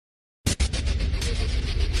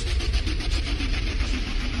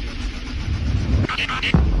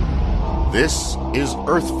This is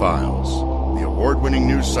Earth Files, the award-winning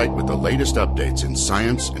news site with the latest updates in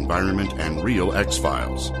science, environment, and real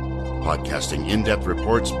X-Files. Podcasting in-depth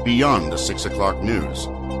reports beyond the 6 o'clock news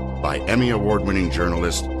by Emmy Award-winning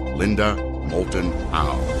journalist Linda Moulton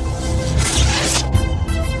Howe.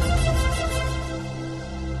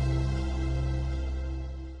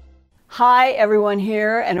 Hi, everyone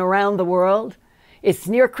here and around the world. It's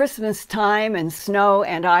near Christmas time and snow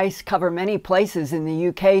and ice cover many places in the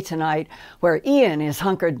UK tonight, where Ian is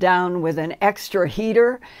hunkered down with an extra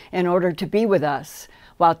heater in order to be with us,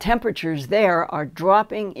 while temperatures there are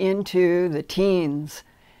dropping into the teens.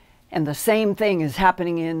 And the same thing is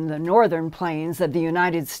happening in the northern plains of the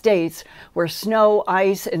United States, where snow,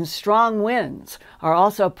 ice, and strong winds are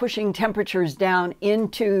also pushing temperatures down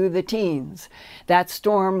into the teens. That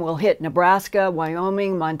storm will hit Nebraska,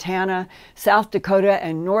 Wyoming, Montana, South Dakota,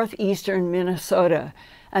 and northeastern Minnesota.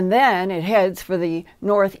 And then it heads for the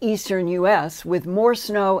northeastern U.S. with more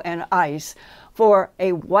snow and ice for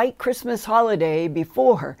a white Christmas holiday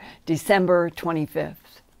before December 25th.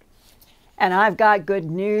 And I've got good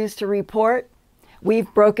news to report.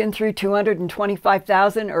 We've broken through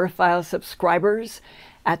 225,000 Earth Files subscribers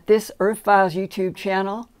at this Earth Files YouTube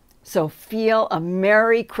channel. So feel a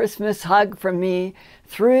Merry Christmas hug from me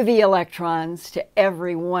through the electrons to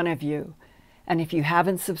every one of you. And if you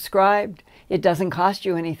haven't subscribed, it doesn't cost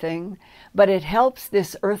you anything, but it helps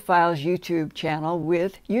this Earth Files YouTube channel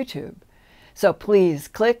with YouTube. So please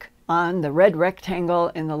click on the red rectangle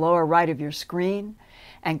in the lower right of your screen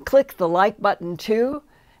and click the like button too,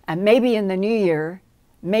 and maybe in the new year,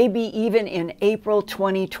 maybe even in April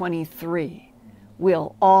 2023,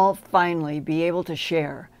 we'll all finally be able to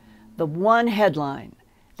share the one headline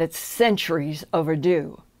that's centuries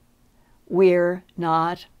overdue. We're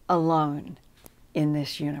not alone in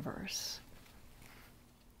this universe.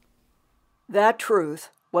 That truth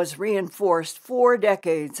was reinforced 4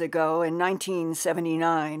 decades ago in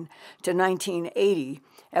 1979 to 1980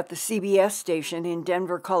 at the CBS station in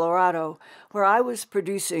Denver, Colorado, where I was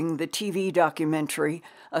producing the TV documentary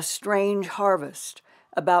A Strange Harvest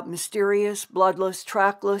about mysterious, bloodless,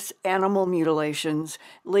 trackless animal mutilations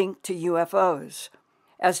linked to UFOs.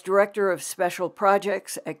 As director of special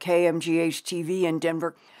projects at KMGH-TV in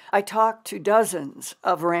Denver, I talked to dozens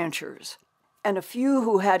of ranchers, and a few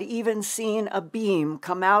who had even seen a beam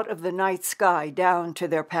come out of the night sky down to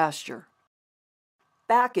their pasture.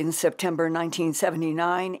 Back in September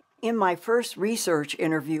 1979, in my first research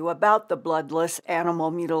interview about the bloodless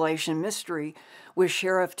animal mutilation mystery with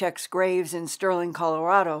Sheriff Tex Graves in Sterling,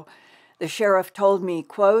 Colorado, the sheriff told me,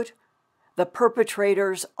 quote, "The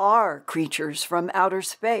perpetrators are creatures from outer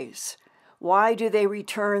space. Why do they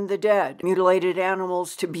return the dead, mutilated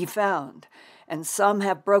animals to be found? And some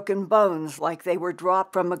have broken bones like they were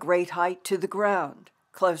dropped from a great height to the ground."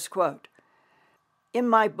 Close quote. In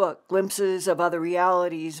my book, Glimpses of Other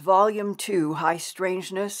Realities, Volume 2, High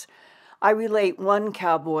Strangeness, I relate one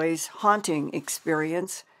cowboy's haunting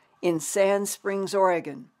experience in Sand Springs,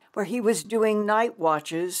 Oregon, where he was doing night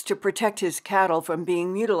watches to protect his cattle from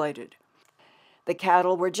being mutilated. The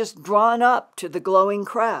cattle were just drawn up to the glowing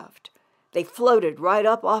craft. They floated right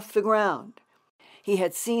up off the ground. He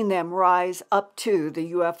had seen them rise up to the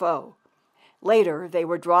UFO. Later, they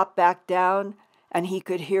were dropped back down, and he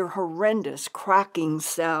could hear horrendous cracking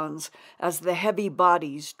sounds as the heavy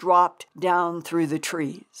bodies dropped down through the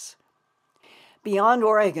trees. Beyond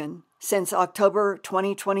Oregon, since October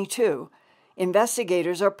 2022,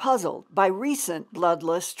 investigators are puzzled by recent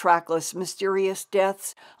bloodless, trackless, mysterious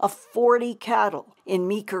deaths of 40 cattle in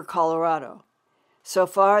Meeker, Colorado. So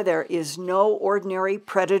far, there is no ordinary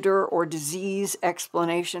predator or disease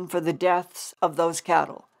explanation for the deaths of those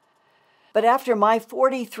cattle. But after my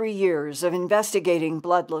 43 years of investigating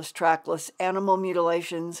bloodless, trackless animal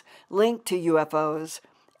mutilations linked to UFOs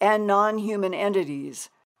and non-human entities,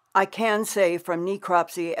 I can say from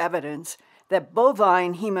necropsy evidence that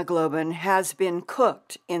bovine hemoglobin has been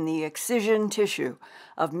cooked in the excision tissue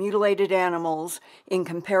of mutilated animals in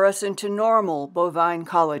comparison to normal bovine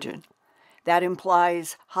collagen. That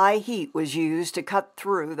implies high heat was used to cut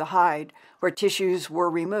through the hide where tissues were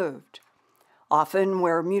removed. Often,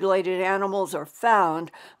 where mutilated animals are found,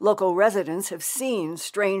 local residents have seen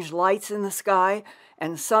strange lights in the sky,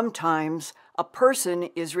 and sometimes a person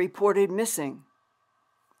is reported missing.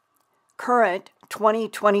 Current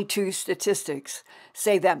 2022 statistics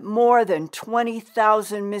say that more than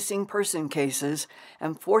 20,000 missing person cases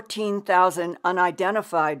and 14,000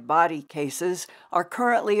 unidentified body cases are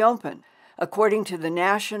currently open, according to the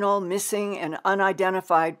National Missing and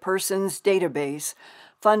Unidentified Persons Database,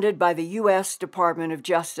 funded by the U.S. Department of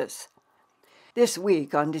Justice. This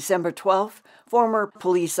week, on December 12th, former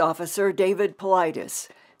police officer David Paulides,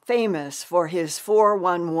 famous for his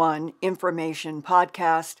 411 information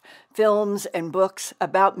podcast, films, and books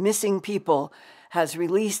about missing people, has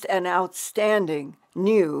released an outstanding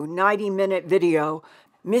new 90-minute video,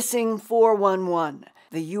 Missing 411,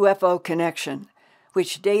 the UFO Connection,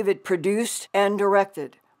 which David produced and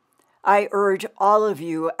directed. I urge all of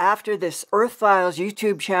you, after this Earth Files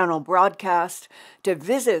YouTube channel broadcast, to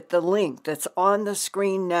visit the link that's on the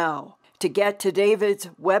screen now to get to David's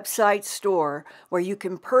website store, where you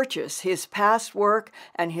can purchase his past work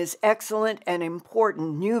and his excellent and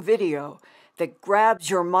important new video that grabs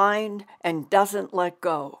your mind and doesn't let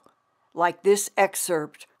go, like this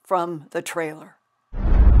excerpt from the trailer.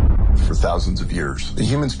 For thousands of years, the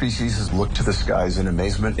human species has looked to the skies in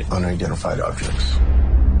amazement at unidentified objects.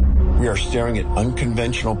 We are staring at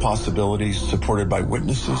unconventional possibilities supported by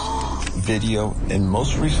witnesses, video, and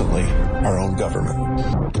most recently, our own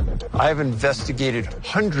government. I have investigated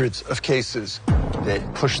hundreds of cases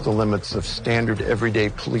that push the limits of standard everyday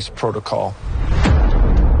police protocol.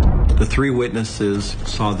 The three witnesses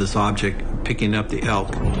saw this object picking up the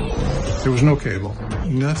elk. There was no cable,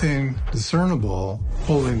 nothing discernible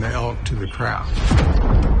holding the elk to the craft.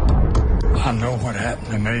 I know what happened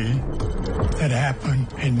to me. It happened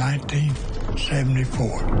in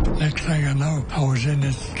 1974. Next thing I know, I was in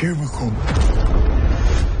this cubicle.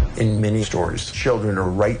 In many stories, children are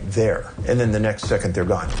right there, and then the next second they're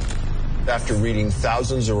gone. After reading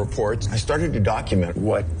thousands of reports, I started to document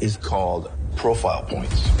what is called profile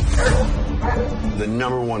points. The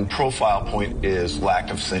number one profile point is lack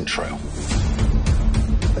of scent trail.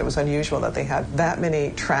 It was unusual that they had that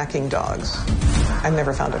many tracking dogs. I've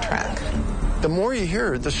never found a track. The more you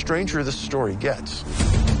hear, the stranger the story gets.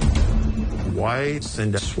 Why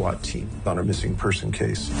send a SWAT team on a missing person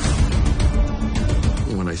case?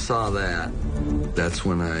 When I saw that, that's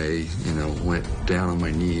when I, went down on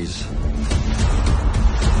my knees.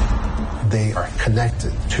 They are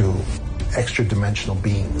connected to extra-dimensional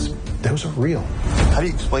beings. Those are real. How do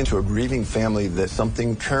you explain to a grieving family that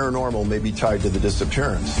something paranormal may be tied to the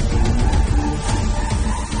disappearance?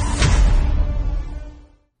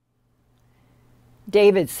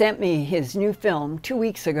 David sent me his new film 2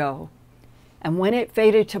 weeks ago, and when it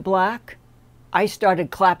faded to black, I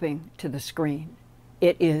started clapping to the screen.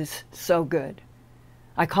 It is so good.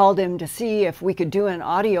 I called him to see if we could do an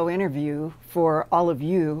audio interview for all of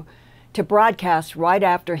you to broadcast right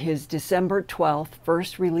after his December 12th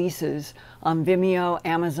first releases on Vimeo,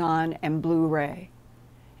 Amazon, and Blu-ray.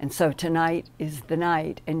 And so tonight is the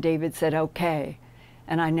night, and David said okay,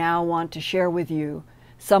 and I now want to share with you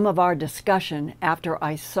some of our discussion after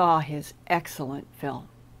I saw his excellent film.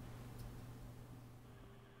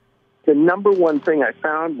 The number one thing I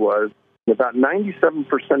found was about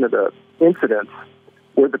 97% of the incidents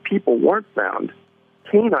where the people weren't found,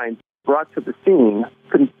 canines brought to the scene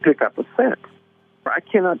couldn't pick up a scent. I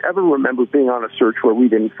cannot ever remember being on a search where we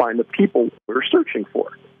didn't find the people we were searching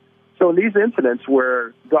for. So in these incidents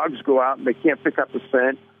where dogs go out and they can't pick up a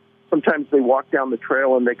scent, sometimes they walk down the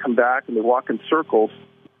trail and they come back and they walk in circles.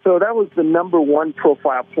 So that was the number one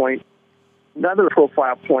profile point. Another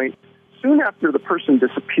profile point, soon after the person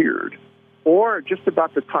disappeared, or just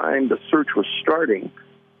about the time the search was starting,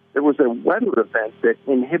 there was a weather event that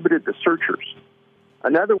inhibited the searchers.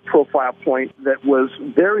 Another profile point that was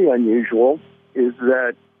very unusual is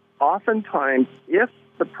that oftentimes, if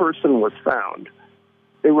the person was found,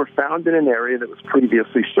 they were found in an area that was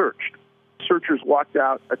previously searched. Searchers walked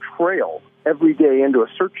out a trail every day into a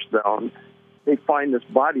search zone. They find this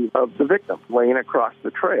body of the victim laying across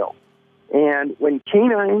the trail. And when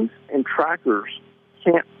canines and trackers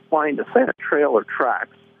can't find a scent trail or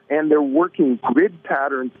tracks, and they're working grid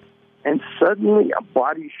patterns, and suddenly a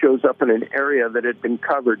body shows up in an area that had been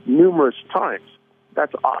covered numerous times,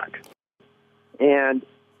 that's odd. And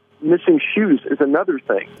missing shoes is another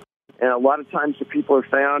thing. And a lot of times the people are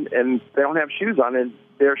found and they don't have shoes on, and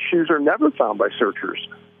their shoes are never found by searchers.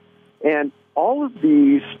 And all of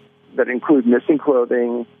these that include missing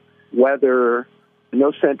clothing, weather,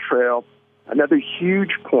 no scent trail, another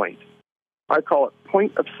huge point, I call it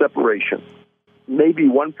point of separation. Maybe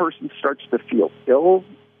one person starts to feel ill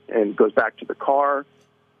and goes back to the car.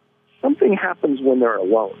 Something happens when they're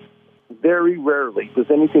alone. Very rarely does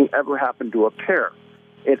anything ever happen to a pair.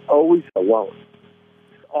 It's always alone.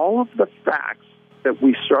 All of the facts that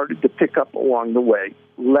we started to pick up along the way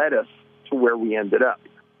led us to where we ended up.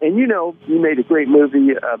 And you made a great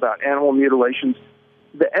movie about animal mutilations.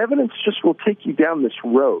 The evidence just will take you down this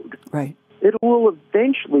road. Right. It will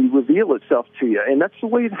eventually reveal itself to you, and that's the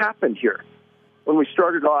way it happened here. When we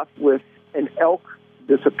started off with an elk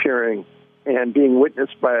disappearing and being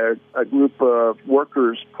witnessed by a group of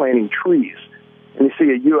workers planting trees. And you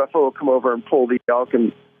see a UFO come over and pull the elk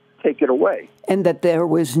and take it away. And that there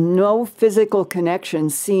was no physical connection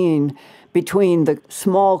seen between the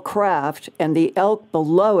small craft and the elk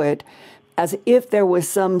below it, as if there was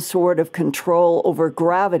some sort of control over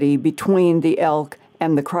gravity between the elk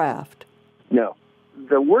and the craft. No.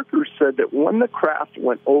 The workers said that when the craft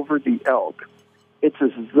went over the elk, it's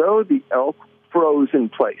as though the elk froze in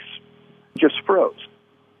place, just froze.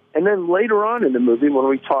 And then later on in the movie, when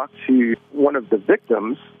we talked to one of the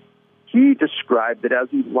victims, he described that as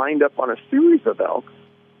he lined up on a series of elk,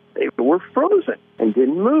 they were frozen and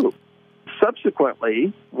didn't move.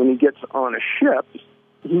 Subsequently, when he gets on a ship,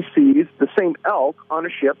 he sees the same elk on a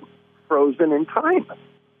ship frozen in time.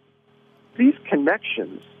 These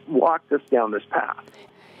connections walked us down this path.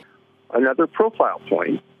 Another profile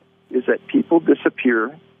point is that people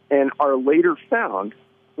disappear and are later found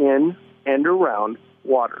in and around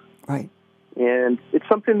water. Right. And it's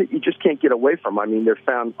something that you just can't get away from. I mean, they're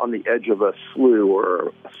found on the edge of a slough or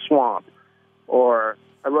a swamp. Or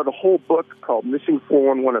I wrote a whole book called Missing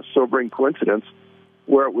 411, A Sobering Coincidence,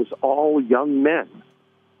 where it was all young men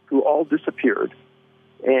who all disappeared.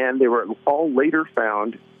 And they were all later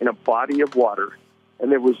found in a body of water.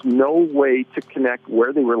 And there was no way to connect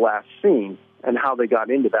where they were last seen and how they got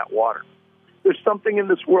into that water. There's something in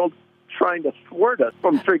this world trying to thwart us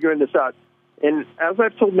from figuring this out. And as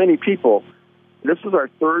I've told many people, this is our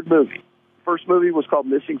third movie. First movie was called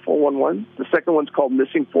Missing 411. The second one's called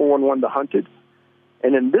Missing 411, The Hunted.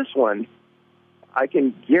 And in this one, I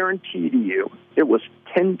can guarantee to you it was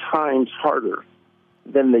 10 times harder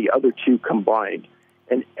than the other two combined.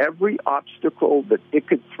 And every obstacle that it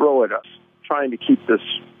could throw at us, trying to keep this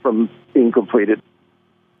from being completed.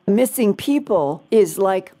 Missing people is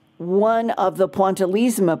like one of the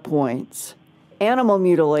Pointillismo points. Animal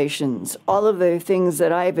mutilations, all of the things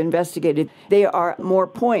that I've investigated, they are more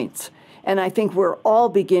points. And I think we're all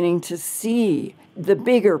beginning to see the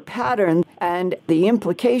bigger pattern and the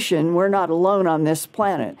implication we're not alone on this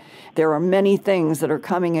planet. There are many things that are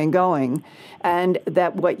coming and going, and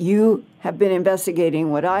that what you have been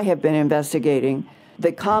investigating, what I have been investigating,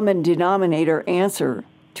 the common denominator answer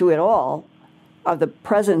to it all are the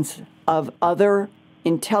presence of other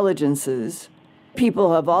intelligences.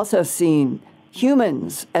 People have also seen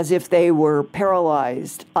humans as if they were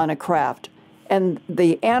paralyzed on a craft. And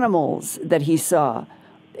the animals that he saw,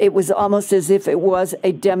 it was almost as if it was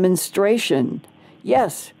a demonstration.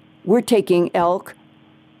 Yes, we're taking elk.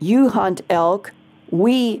 You hunt elk.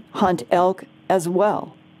 We hunt elk as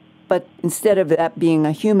well. But instead of that being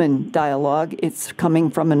a human dialogue, it's coming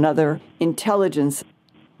from another intelligence.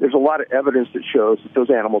 There's a lot of evidence that shows that those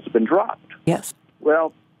animals have been dropped. Yes.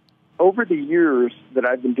 Well, over the years that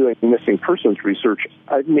I've been doing missing persons research,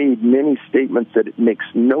 I've made many statements that it makes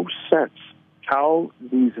no sense how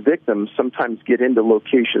these victims sometimes get into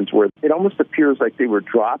locations where it almost appears like they were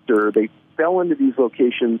dropped or they fell into these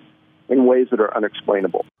locations in ways that are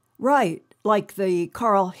unexplainable. Right, like the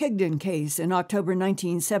Carl Higdon case in October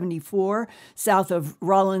 1974, south of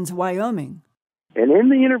Rawlins, Wyoming. And in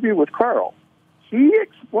the interview with Carl, he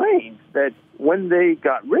explained that when they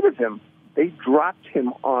got rid of him, they dropped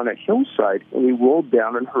him on a hillside and he rolled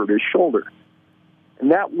down and hurt his shoulder.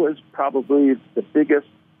 And that was probably the biggest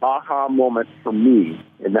aha moment for me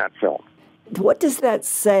in that film. What does that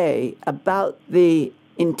say about the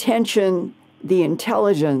intention, the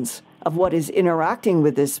intelligence of what is interacting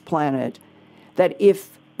with this planet, that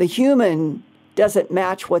if the human doesn't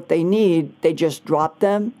match what they need, they just drop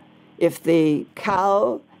them? If the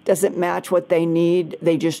cow doesn't match what they need,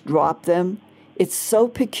 they just drop them? It's so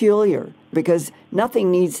peculiar because nothing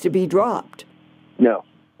needs to be dropped. No,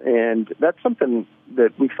 and that's something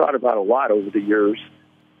that we've thought about a lot over the years.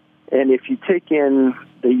 And if you take in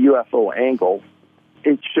the UFO angle,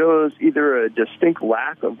 it shows either a distinct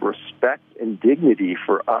lack of respect and dignity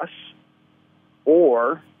for us,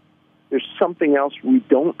 or there's something else we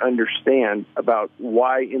don't understand about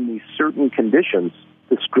why in these certain conditions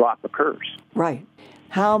this drop occurs. Right.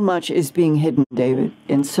 How much is being hidden, David,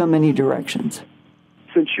 in so many directions?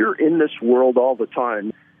 Since you're in this world all the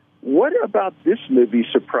time, what about this movie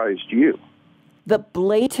surprised you? The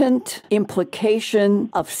blatant implication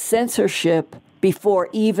of censorship before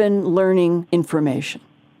even learning information.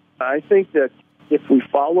 I think that if we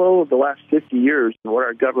follow the last 50 years and what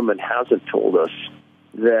our government hasn't told us,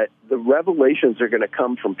 that the revelations are going to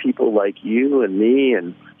come from people like you and me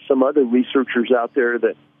and some other researchers out there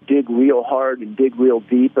that dig real hard and dig real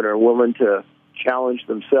deep and are willing to challenge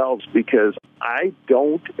themselves, because I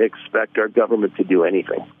don't expect our government to do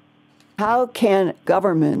anything. How can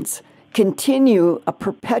governments continue a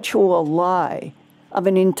perpetual lie of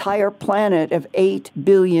an entire planet of 8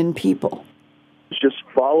 billion people? Just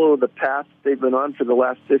follow the path they've been on for the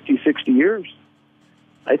last 50, 60 years.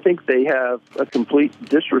 I think they have a complete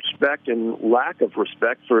disrespect and lack of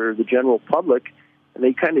respect for the general public, and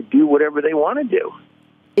they kind of do whatever they want to do.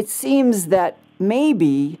 It seems that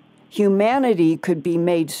maybe humanity could be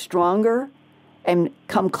made stronger and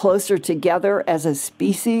come closer together as a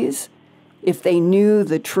species if they knew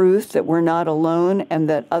the truth that we're not alone and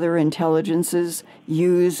that other intelligences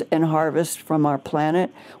use and harvest from our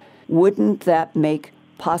planet. Wouldn't that make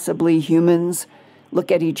possibly humans look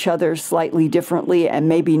at each other slightly differently and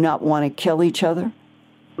maybe not want to kill each other?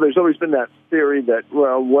 There's always been that theory that,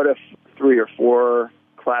 well, what if 3 or 4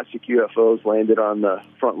 classic UFOs landed on the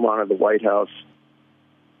front lawn of the White House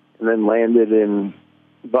and then landed in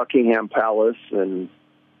Buckingham Palace and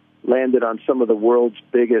landed on some of the world's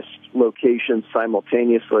biggest locations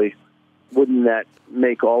simultaneously? Wouldn't that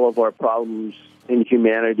make all of our problems in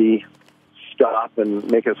humanity stop and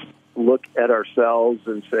make us look at ourselves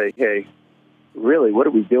and say, hey, really, what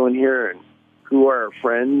are we doing here? And who are our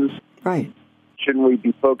friends? Right. Shouldn't we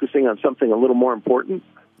be focusing on something a little more important?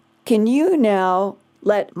 Can you now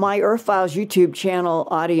let my Earth Files YouTube channel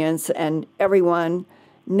audience and everyone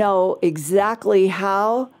know exactly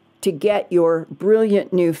how to get your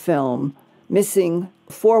brilliant new film, Missing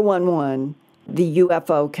 411, The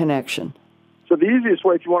UFO Connection? So the easiest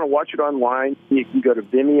way, if you want to watch it online, you can go to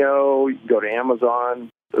Vimeo, you can go to Amazon.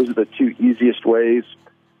 Those are the 2 easiest ways.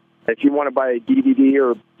 If you want to buy a DVD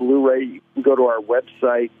or a Blu-ray, you can go to our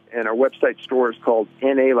website, and our website store is called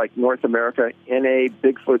NA, like North America,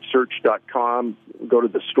 NABigfootSearch.com. Go to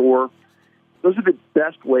the store. Those are the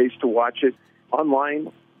best ways to watch it,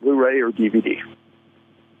 online, Blu-ray, or DVD.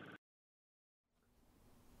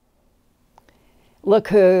 Look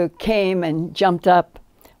who came and jumped up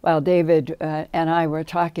while David and I were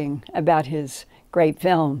talking about his great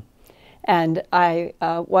film. And I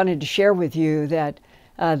wanted to share with you that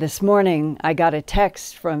this morning I got a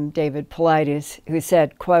text from David Paulides who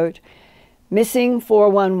said, quote, Missing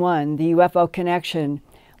 411, The UFO Connection,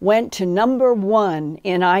 went to #1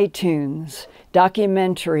 in iTunes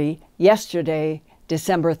documentary yesterday,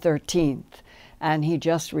 December 13th. And he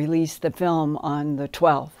just released the film on the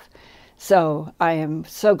 12th. So I am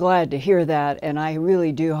so glad to hear that, and I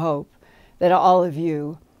really do hope that all of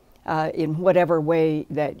you, in whatever way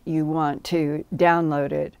that you want to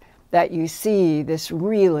download it, that you see this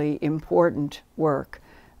really important work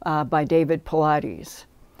by David Paulides.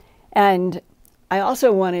 And I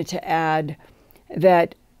also wanted to add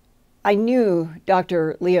that I knew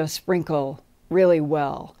Dr. Leo Sprinkle really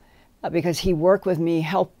well because he worked with me,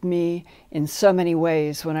 helped me in so many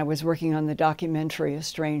ways when I was working on the documentary A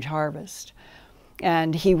Strange Harvest.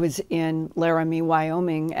 And he was in Laramie,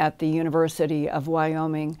 Wyoming at the University of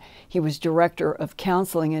Wyoming. He was director of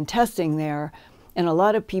counseling and testing there. And a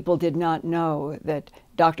lot of people did not know that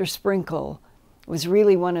Dr. Sprinkle was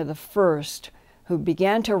really one of the first who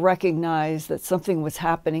began to recognize that something was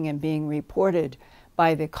happening and being reported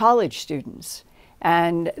by the college students,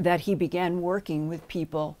 and that he began working with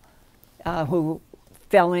people who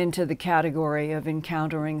fell into the category of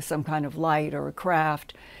encountering some kind of light or a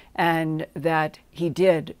craft, and that he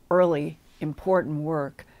did early important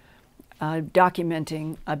work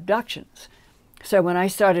documenting abductions. So when I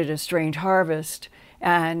started A Strange Harvest,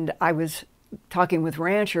 and I was talking with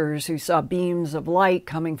ranchers who saw beams of light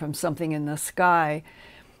coming from something in the sky,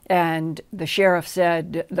 and the sheriff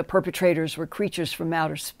said the perpetrators were creatures from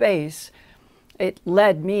outer space, it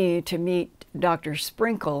led me to meet Dr.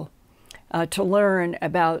 Sprinkle to learn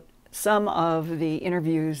about some of the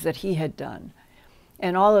interviews that he had done.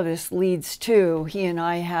 And all of this leads to, he and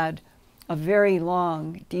I had a very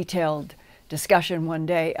long, detailed discussion one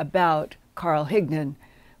day about Carl Higdon,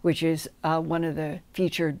 which is one of the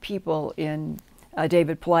featured people in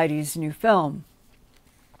David Paulides' new film.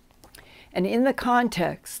 And in the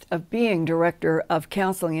context of being director of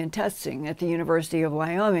counseling and testing at the University of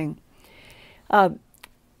Wyoming,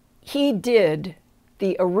 he did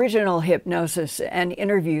the original hypnosis and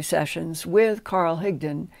interview sessions with Carl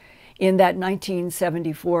Higdon in that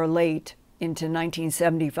 1974 late into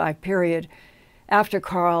 1975 period after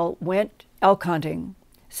Carl went elk hunting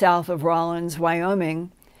south of Rawlins,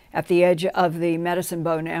 Wyoming, at the edge of the Medicine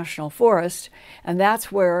Bow National Forest, and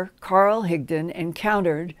that's where Carl Higdon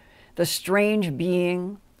encountered the strange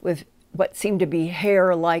being with what seemed to be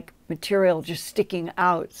hair-like material just sticking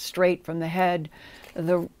out straight from the head,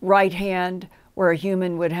 the right hand where a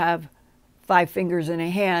human would have 5 fingers in a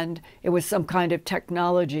hand. It was some kind of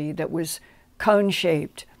technology that was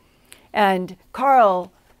cone-shaped. And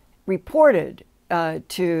Carl reported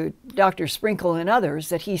to Dr. Sprinkle and others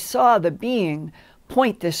that he saw the being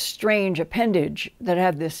point this strange appendage that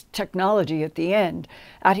had this technology at the end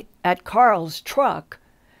at Carl's truck,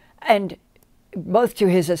 and both to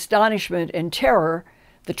his astonishment and terror,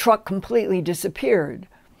 the truck completely disappeared.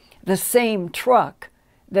 The same truck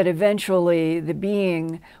that eventually the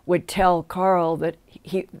being would tell Carl that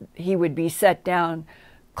he would be set down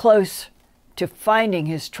close to finding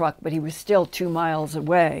his truck, but he was still 2 miles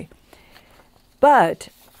away. But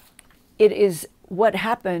it is what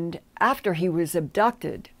happened after he was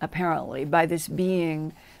abducted, apparently, by this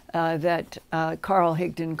being that Carl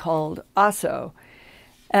Higdon called Osso,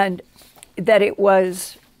 and that it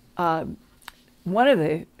was one of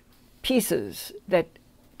the pieces that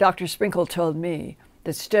Dr. Sprinkle told me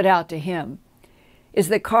that stood out to him is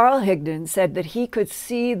that Carl Higdon said that he could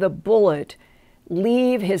see the bullet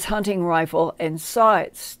leave his hunting rifle and saw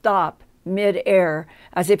it stop mid-air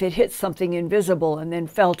as if it hit something invisible and then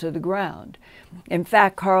fell to the ground. In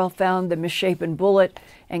fact, Carl found the misshapen bullet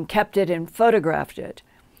and kept it and photographed it.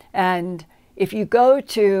 And if you go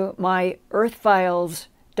to my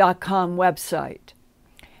earthfiles.com website,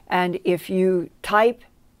 and if you type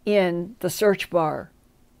in the search bar,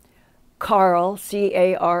 Carl,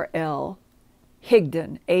 C-A-R-L,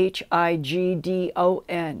 Higdon, H-I-G-D-O-N,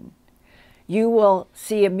 you will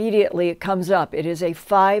see immediately it comes up. It is a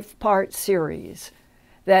 5-part series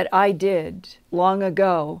that I did long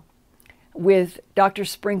ago with Dr.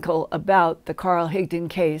 Sprinkle about the Carl Higdon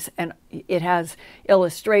case, and it has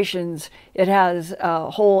illustrations, it has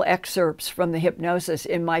whole excerpts from the hypnosis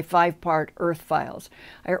in my 5-part Earth Files.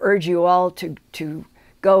 I urge you all to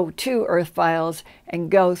go to Earth Files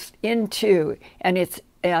and go into, and it's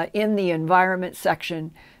in the environment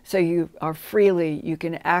section, so you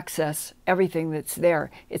can access everything that's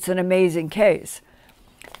there. It's an amazing case.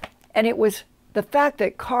 And it was the fact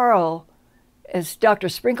that Carl, as Dr.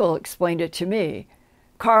 Sprinkle explained it to me,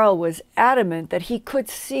 Carl was adamant that he could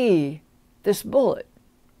see this bullet,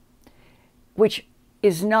 which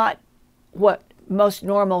is not what most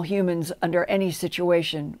normal humans under any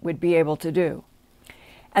situation would be able to do.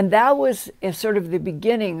 And that was sort of the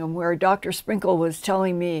beginning where Dr. Sprinkle was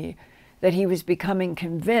telling me that he was becoming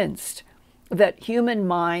convinced that human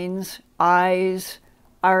minds, eyes,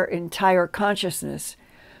 our entire consciousness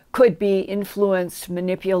could be influenced,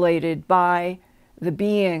 manipulated by the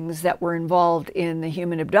beings that were involved in the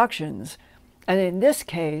human abductions. And in this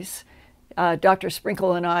case, Dr.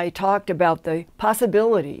 Sprinkle and I talked about the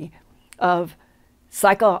possibility of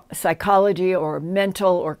psychology or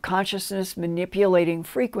mental or consciousness manipulating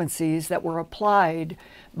frequencies that were applied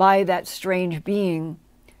by that strange being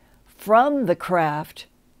from the craft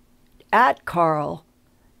at Carl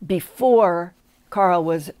before Carl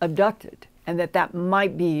was abducted, and that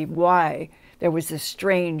might be why there was this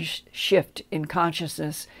strange shift in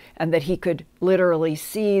consciousness, and that he could literally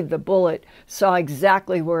see the bullet, saw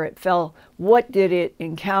exactly where it fell. What did it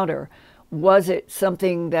encounter? Was it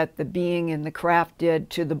something that the being in the craft did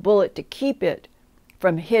to the bullet to keep it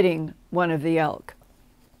from hitting one of the elk?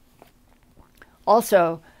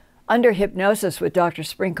 Also, under hypnosis with Dr.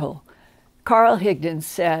 Sprinkle, Carl Higdon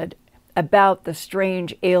said about the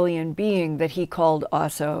strange alien being that he called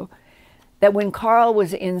Osso, that when Carl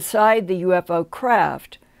was inside the UFO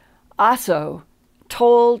craft, Osso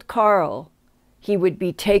told Carl he would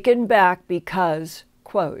be taken back because,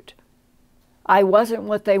 quote, I wasn't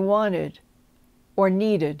what they wanted or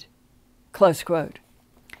needed, close quote.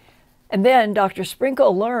 And then Dr.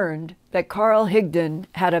 Sprinkle learned that Carl Higdon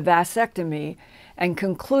had a vasectomy and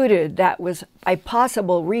concluded that was a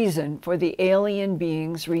possible reason for the alien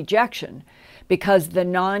being's rejection, because the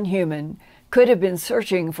non-human could have been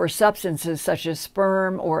searching for substances such as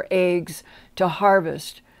sperm or eggs to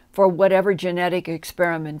harvest for whatever genetic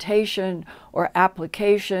experimentation or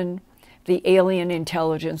application the alien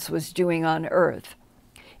intelligence was doing on Earth.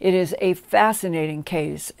 It is a fascinating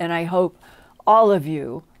case, and I hope all of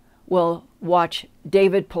you will watch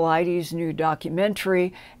David Paulides' new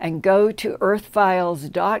documentary and go to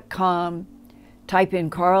earthfiles.com, type in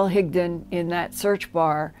Carl Higdon in that search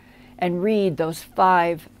bar, and read those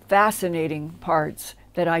 5 fascinating parts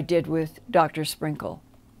that I did with Dr. Sprinkle.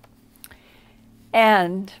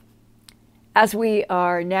 And as we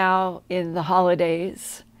are now in the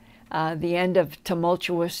holidays, the end of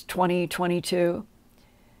tumultuous 2022,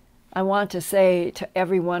 I want to say to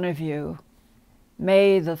every one of you,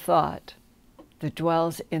 may the thought that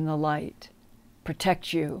dwells in the light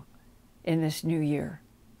protect you in this new year.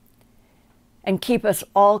 And keep us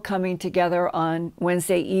all coming together on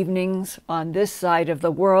Wednesday evenings on this side of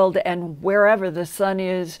the world and wherever the sun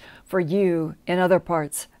is for you in other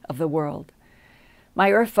parts of the world. My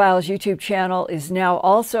Earth Files YouTube channel is now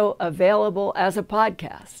also available as a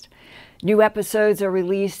podcast. New episodes are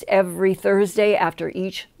released every Thursday after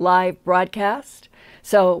each live broadcast.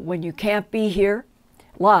 So when you can't be here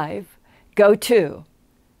live, go to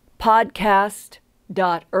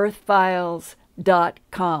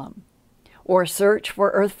podcast.earthfiles.com or search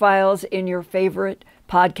for Earth Files in your favorite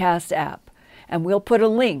podcast app. And we'll put a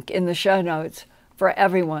link in the show notes for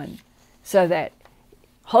everyone so that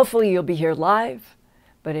hopefully you'll be here live.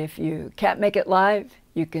 But if you can't make it live,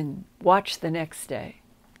 you can watch the next day.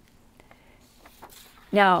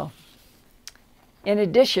 Now, in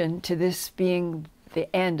addition to this being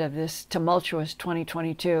the end of this tumultuous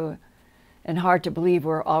 2022, and hard to believe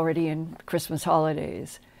we're already in Christmas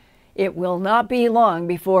holidays, it will not be long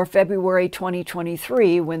before February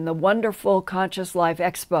 2023 when the wonderful Conscious Life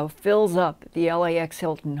Expo fills up the LAX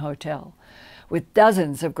Hilton Hotel with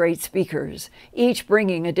dozens of great speakers, each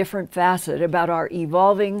bringing a different facet about our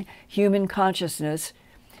evolving human consciousness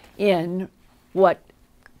in what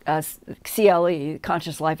CLE,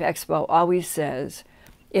 Conscious Life Expo, always says,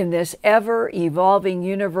 in this ever-evolving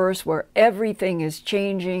universe where everything is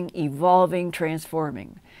changing, evolving,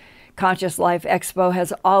 transforming. Conscious Life Expo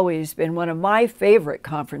has always been one of my favorite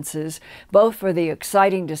conferences, both for the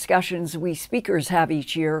exciting discussions we speakers have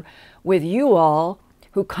each year with you all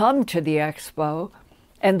who come to the expo,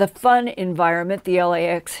 and the fun environment the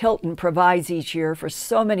LAX Hilton provides each year for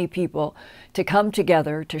so many people to come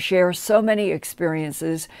together to share so many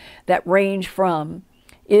experiences that range from,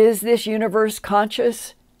 is this universe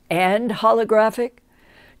conscious and holographic,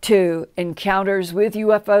 to encounters with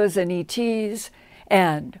UFOs and ETs,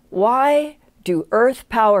 and why do Earth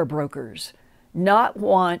power brokers not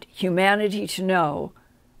want humanity to know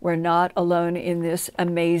we're not alone in this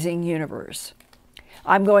amazing universe?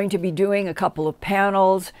 I'm going to be doing a couple of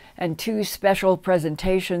panels and 2 special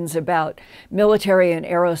presentations about military and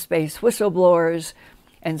aerospace whistleblowers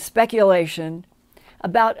and speculation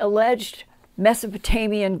about alleged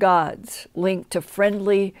Mesopotamian gods linked to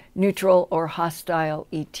friendly, neutral, or hostile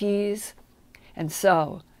ETs. And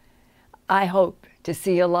so I hope to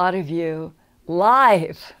see a lot of you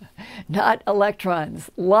live, not electrons,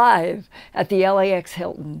 live at the LAX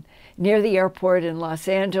Hilton near the airport in Los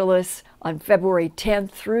Angeles on February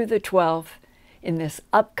 10th through the 12th in this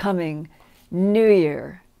upcoming New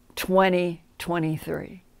Year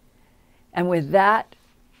 2023. And with that,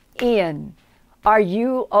 Ian, are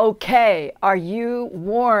you okay? Are you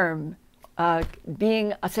warm?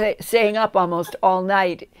 Staying up almost all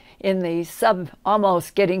night in the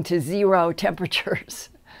almost getting to 0 temperatures.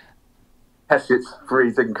 Yes, it's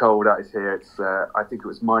freezing cold out here. It's I think it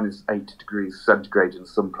was -8 degrees centigrade in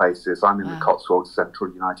some places. I'm in the Cotswolds,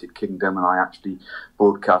 Central United Kingdom, and I actually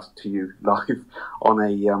broadcast to you live on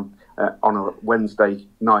a Wednesday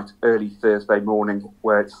night, early Thursday morning,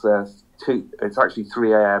 where it's actually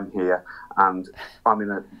 3 a.m. here, and I'm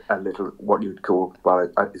in a little what you would call,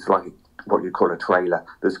 well, it's like what you call a trailer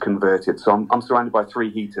that's converted. So I'm surrounded by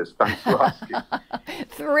 3 heaters. Thanks for asking.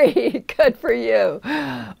 3, good for you.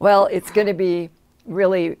 Well, it's going to be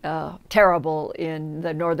really terrible in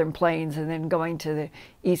the northern plains and then going to the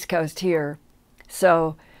East Coast here.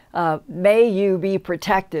 So may you be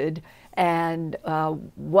protected. And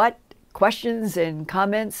what questions and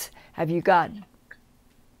comments have you gotten?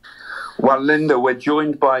 Well, Linda, we're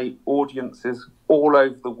joined by audiences all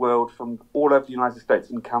over the world, from all over the United States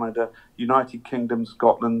and Canada, United Kingdom,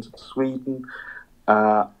 Scotland, Sweden,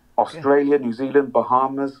 Australia, New Zealand,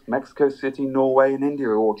 Bahamas, Mexico City, Norway, and India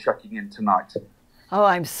are all checking in tonight. Oh,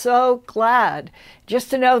 I'm so glad. Just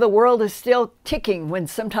to know the world is still ticking when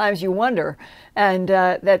sometimes you wonder, and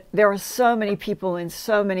that there are so many people in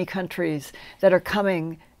so many countries that are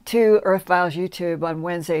coming to Earth Files YouTube on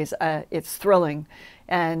Wednesdays. It's thrilling.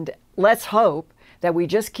 And let's hope that we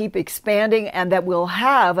just keep expanding and that we'll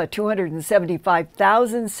have a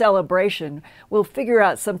 275,000 celebration. We'll figure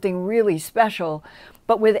out something really special,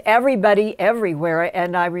 but with everybody everywhere.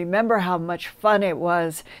 And I remember how much fun it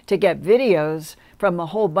was to get videos from a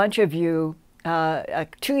whole bunch of you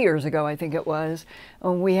 2 years ago, I think it was,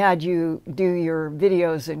 when we had you do your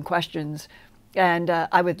videos and questions. And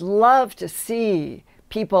I would love to see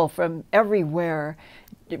people from everywhere.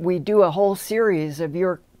 We do a whole series of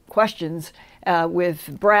your questions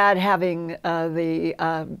with Brad having the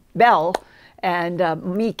bell and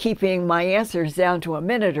me keeping my answers down to a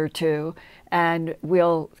minute or 2. And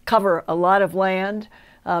we'll cover a lot of land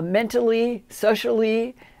mentally,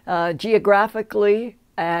 socially, geographically,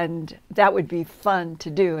 and that would be fun to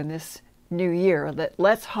do in this new year.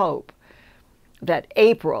 Let's hope that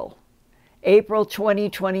April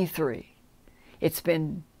 2023, it's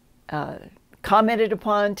been commented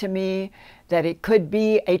upon to me that it could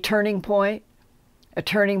be a turning point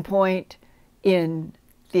in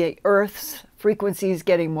the Earth's frequencies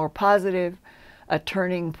getting more positive, a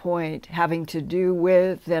turning point having to do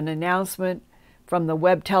with an announcement from the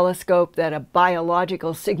Webb telescope that a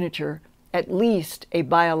biological signature, at least a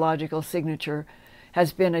biological signature,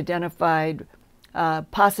 has been identified,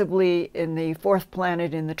 possibly in the fourth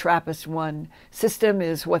planet in the TRAPPIST-1 system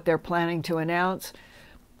is what they're planning to announce.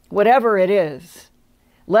 Whatever it is,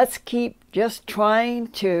 let's keep just trying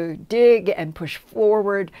to dig and push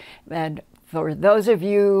forward. And for those of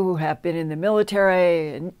you who have been in the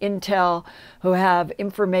military and intel, who have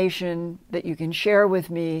information that you can share with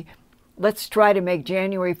me, let's try to make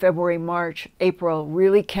January, February, March, April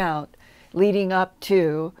really count, leading up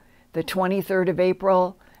to the 23rd of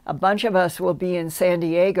April. A bunch of us will be in San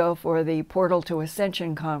Diego for the Portal to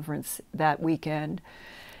Ascension conference that weekend.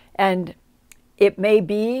 And it may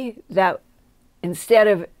be that instead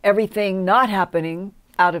of everything not happening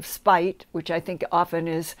out of spite, which I think often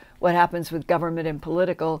is what happens with government and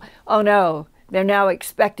political, oh no, they're now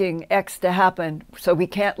expecting X to happen, so we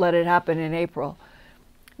can't let it happen in April.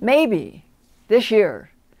 Maybe this year,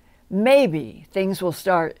 maybe things will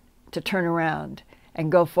start to turn around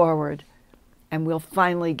and go forward, and we'll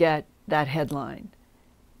finally get that headline.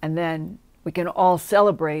 And then we can all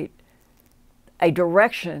celebrate a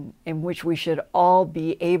direction in which we should all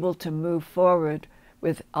be able to move forward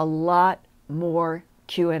with a lot more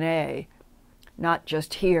Q&A, not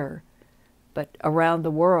just here, but around the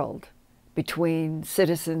world, between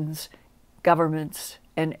citizens, governments,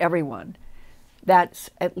 and everyone. That's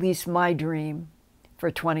at least my dream for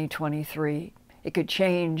 2023. It could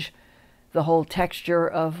change the whole texture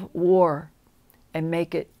of war and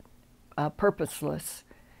make it purposeless.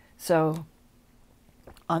 So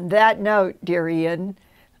on that note, dear Ian,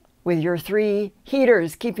 with your 3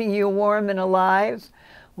 heaters keeping you warm and alive,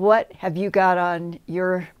 what have you got on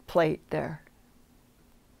your plate there?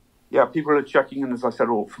 Yeah, people are checking in, as I said,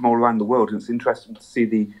 from all around the world, and it's interesting to see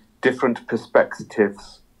the different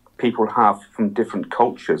perspectives people have from different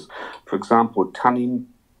cultures. For example,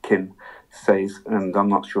 Taninkin says, and I'm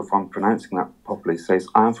not sure if I'm pronouncing that properly, says,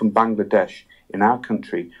 I am from Bangladesh. In our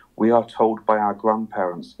country, we are told by our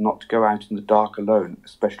grandparents not to go out in the dark alone,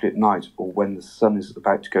 especially at night or when the sun is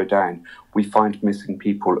about to go down. We find missing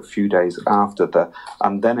people a few days after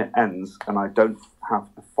and then it ends, and I don't have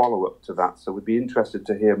a follow-up to that. So we'd be interested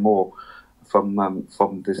to hear more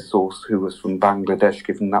from this source who was from Bangladesh,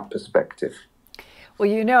 given that perspective. Well,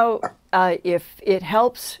 you know, if it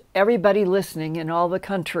helps everybody listening in all the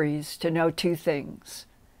countries to know 2 things.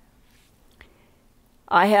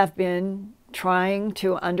 I have been trying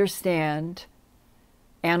to understand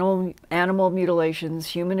animal mutilations,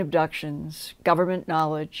 human abductions, government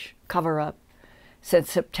knowledge, cover-up,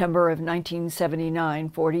 since September of 1979,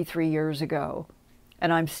 43 years ago,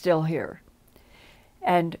 and I'm still here.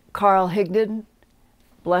 And Carl Higdon,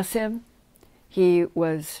 bless him, he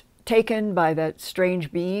was taken by that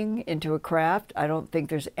strange being into a craft. I don't think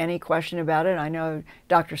there's any question about it. I know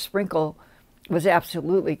Dr. Sprinkle was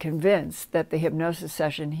absolutely convinced that the hypnosis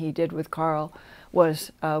session he did with Carl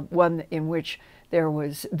was one in which there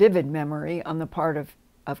was vivid memory on the part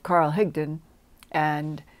of Carl Higdon,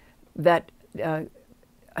 and that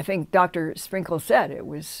I think Dr. Sprinkle said it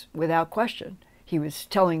was without question. He was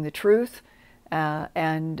telling the truth,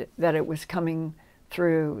 and that it was coming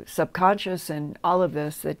through subconscious and all of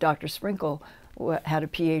this, that Dr. Sprinkle had a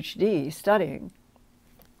PhD studying.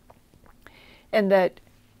 And that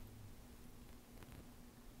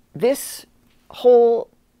this whole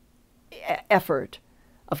effort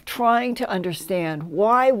of trying to understand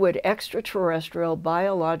why would extraterrestrial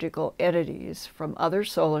biological entities from other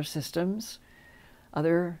solar systems,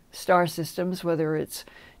 other star systems, whether it's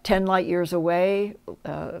 10 light years away,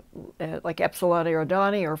 like Epsilon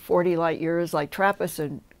Eridani, or 40 light years like TRAPPIST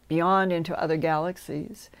and beyond into other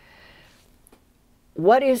galaxies,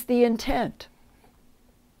 what is the intent?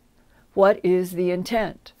 What is the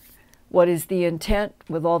intent? What is the intent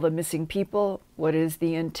with all the missing people? What is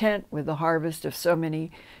the intent with the harvest of so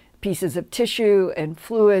many pieces of tissue and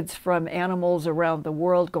fluids from animals around the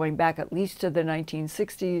world going back at least to the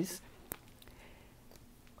 1960s?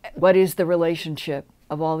 What is the relationship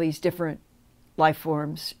of all these different life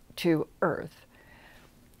forms to Earth?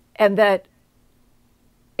 And that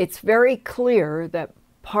it's very clear that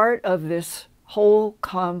part of this whole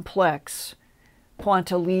complex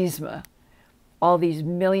quantalisme, all these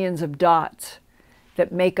millions of dots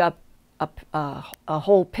that make up a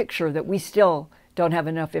whole picture that we still don't have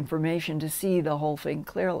enough information to see the whole thing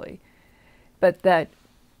clearly, but that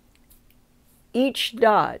each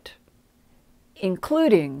dot,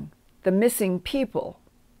 including the missing people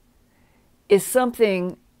is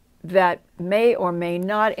something that may or may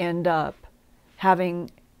not end up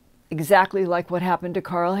having exactly like what happened to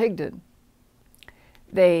Carl Higdon.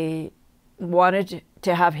 They wanted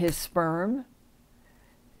to have his sperm.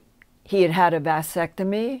 He had had a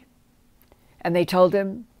vasectomy, and they told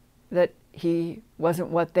him that he wasn't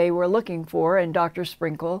what they were looking for, and Dr.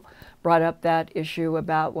 Sprinkle brought up that issue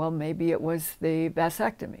about, well, maybe it was the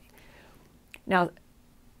vasectomy. Now,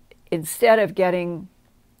 instead of getting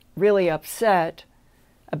really upset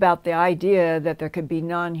about the idea that there could be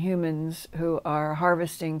non-humans who are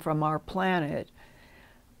harvesting from our planet,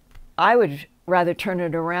 I would rather turn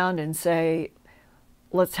it around and say,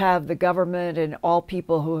 let's have the government and all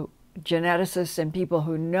people who, geneticists and people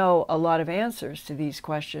who know a lot of answers to these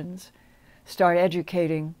questions, start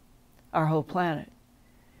educating our whole planet.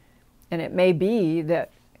 And it may be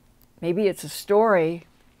that maybe it's a story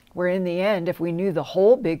where in the end, if we knew the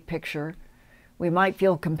whole big picture, we might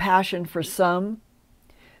feel compassion for some.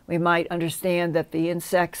 We might understand that the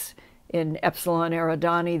insects in Epsilon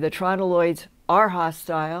Eridani, the trontoloids, are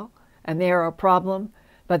hostile and they are a problem,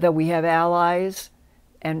 but that we have allies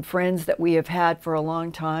and friends that we have had for a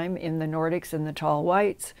long time in the Nordics and the tall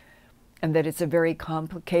whites, and that it's a very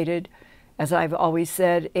complicated, as I've always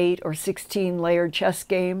said, 8 or 16 layered chess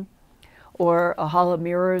game, or a hall of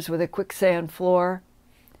mirrors with a quicksand floor.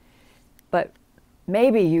 But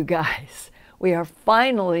maybe, you guys, we are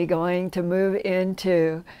finally going to move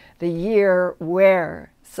into the year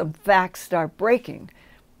where some facts start breaking.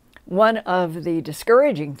 One of the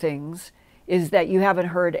discouraging things is that you haven't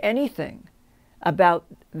heard anything about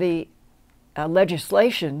the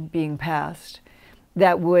legislation being passed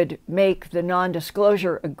that would make the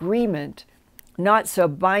non-disclosure agreement not so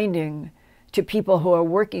binding to people who are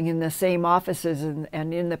working in the same offices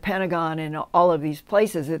and in the Pentagon and all of these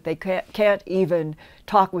places, that they can't even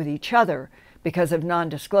talk with each other because of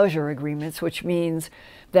non-disclosure agreements, which means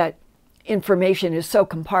that information is so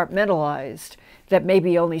compartmentalized that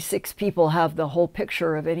maybe only 6 people have the whole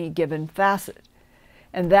picture of any given facet.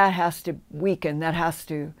 And that has to weaken, that has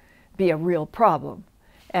to be a real problem.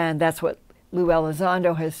 And that's what Lou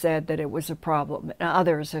Elizondo has said, that it was a problem. And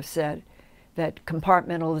others have said that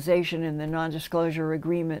compartmentalization in the non-disclosure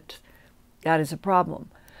agreement, that is a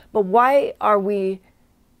problem. But why are we,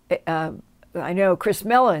 I know Chris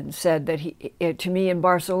Mellon said that to me in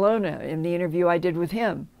Barcelona, in the interview I did with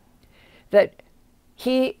him, that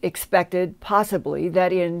he expected possibly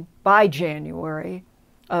that by January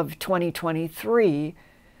of 2023,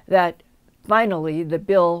 that finally the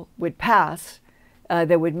bill would pass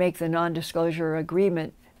that would make the non-disclosure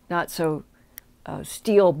agreement not so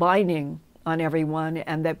steel binding on everyone,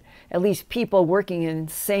 and that at least people working in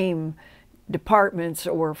same departments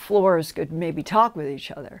or floors could maybe talk with each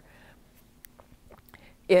other.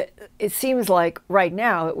 It seems like right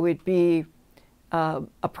now it would be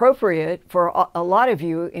appropriate for a lot of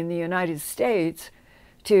you in the United States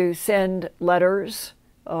to send letters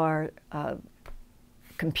or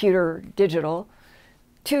computer digital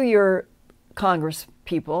to your Congress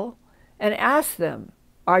people and ask them,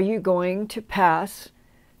 are you going to pass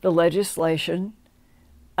the legislation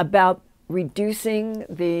about reducing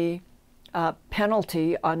the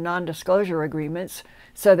penalty on non-disclosure agreements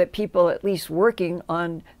so that people at least working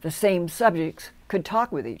on the same subjects could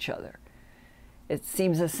talk with each other? It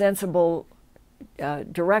seems a sensible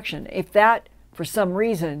direction. If that, for some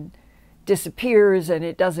reason, disappears and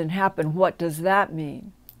it doesn't happen, what does that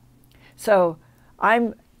mean? So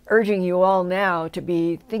I'm urging you all now to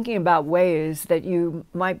be thinking about ways that you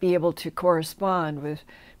might be able to correspond with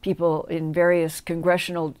people in various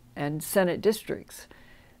congressional and Senate districts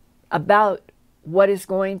about what is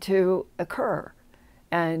going to occur.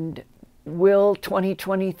 And will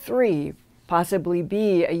 2023 possibly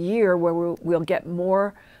be a year where we'll get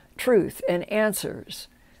more truth and answers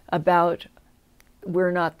about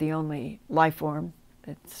we're not the only life form?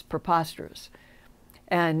 It's preposterous.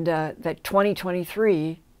 And that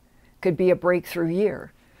 2023 could be a breakthrough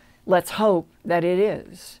year. Let's hope that it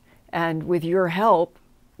is. And with your help,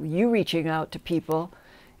 you reaching out to people,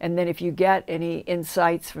 and then if you get any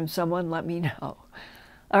insights from someone, let me know.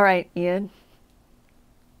 All right, Ian.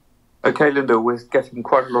 Okay, Linda, we're getting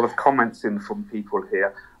quite a lot of comments in from people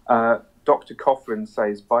here. Dr. Coughlin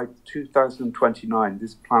says, by 2029,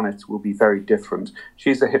 this planet will be very different.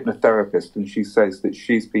 She's a hypnotherapist, and she says that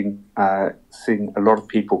she's been seeing a lot of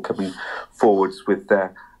people coming forwards with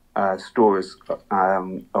their stories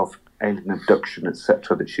of alien abduction,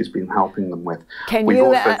 etc., that she's been helping them with. Can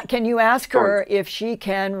you ask her if she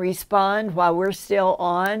can respond while we're still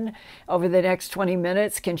on over the next 20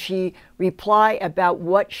 minutes? Can she reply about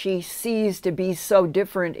what she sees to be so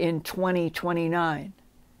different in 2029?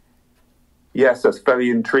 Yes, that's very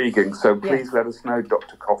intriguing. So please let us know,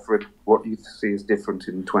 Dr. Cofford, what you see is different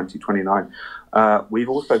in 2029. We've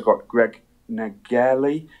also got Greg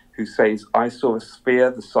Nageli, who says, I saw a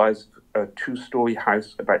sphere the size of a 2-story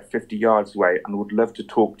house about 50 yards away and would love to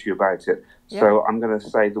talk to you about it. Yeah. So I'm going to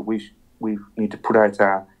say that we need to put out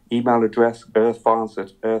our email address,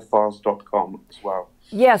 earthfiles@earthfiles.com as well.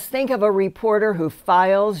 Yes, think of a reporter who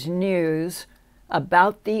files news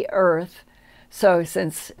about the Earth. So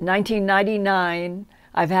since 1999,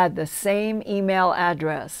 I've had the same email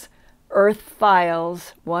address,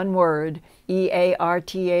 earthfiles, one word,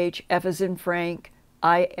 EARTH, F as in Frank,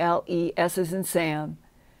 ILES as in Sam,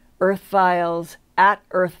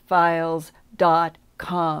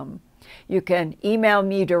 earthfiles@earthfiles.com. You can email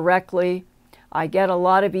me directly. I get a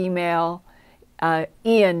lot of email.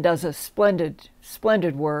 Ian does a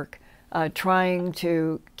splendid work trying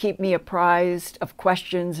to keep me apprised of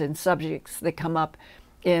questions and subjects that come up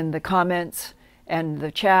in the comments and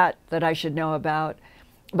the chat that I should know about.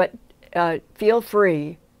 But feel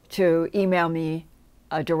free to email me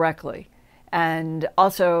directly. And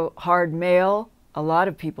also hard mail. A lot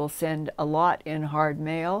of people send a lot in hard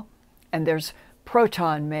mail. And there's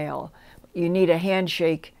proton mail. You need a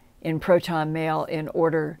handshake in proton mail in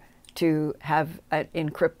order to have an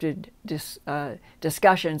encrypted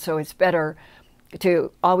discussion. So it's better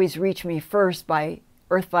to always reach me first by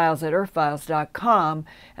earthfiles@earthfiles.com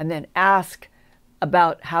and then ask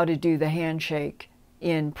about how to do the handshake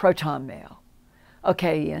in proton mail.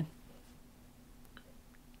 Okay, Ian.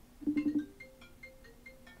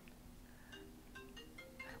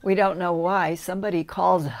 We don't know why. Somebody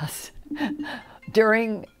calls us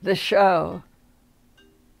during the show.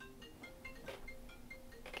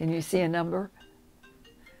 Can you see a number?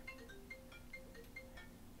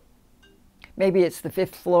 Maybe it's the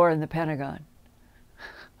 5th floor in the Pentagon.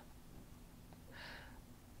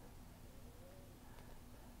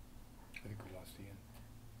 I think we lost Ian.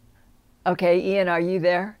 Okay, Ian, are you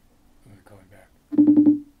there? I'm going back.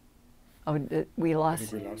 Oh, we lost. I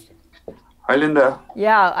think we lost him. Hi, Linda.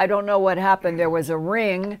 Yeah, I don't know what happened. There was a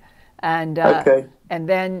ring, and and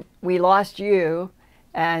then we lost you,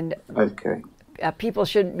 and people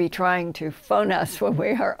shouldn't be trying to phone us when we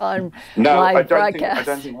are on live broadcast. I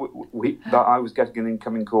don't think that I was getting an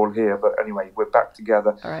incoming call here, but anyway, we're back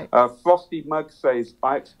together. All right. Frosty Mug says,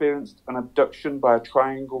 I experienced an abduction by a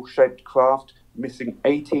triangle-shaped craft, missing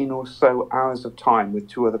 18 or so hours of time with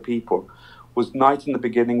 2 other people. Was night in the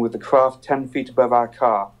beginning with the craft 10 feet above our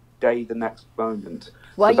car, day the next moment.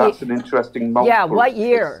 So that's an interesting multiple. Yeah, what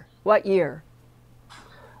year? What year?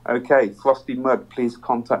 Okay, Frosty Mug, please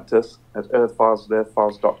contact us at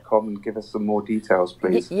earthfiles@earthfiles.com and give us some more details,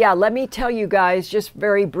 please. Yeah, let me tell you guys just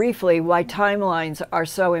very briefly why timelines are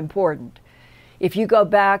so important. If you go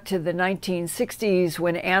back to the 1960s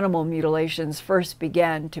when animal mutilations first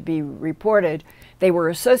began to be reported, they were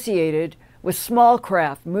associated with small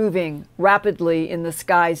craft moving rapidly in the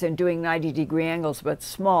skies and doing 90-degree angles, but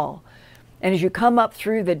small. And as you come up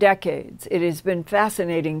through the decades, it has been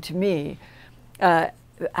fascinating to me how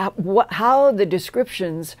the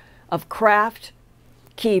descriptions of craft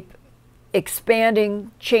keep expanding,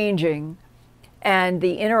 changing, and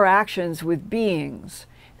the interactions with beings.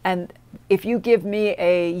 And if you give me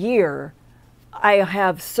a year, I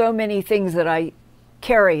have so many things that I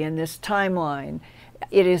carry in this timeline.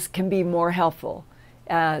 It can be more helpful.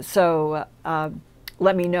 So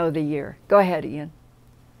let me know the year. Go ahead, Ian.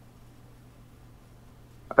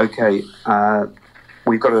 Okay,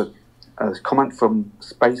 we've got a comment from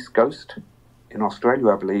Space Ghost in Australia,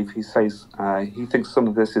 I believe. He says he thinks some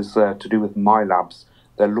of this is to do with my labs.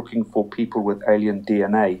 They're looking for people with alien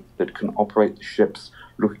DNA that can operate the ships,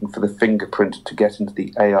 looking for the fingerprint to get into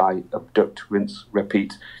the AI, abduct, rinse,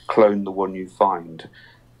 repeat, clone the one you find.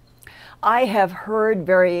 I have heard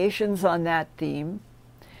variations on that theme.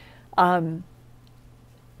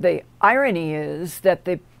 The irony is that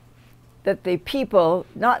the people,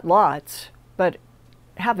 not lots, but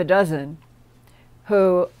half a dozen,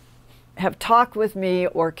 who have talked with me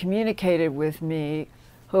or communicated with me,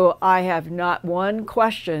 who I have not one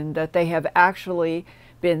question that they have actually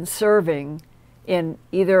been serving in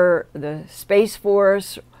either the Space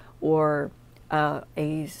Force or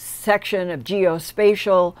a section of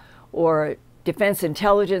geospatial or Defense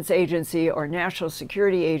Intelligence Agency or National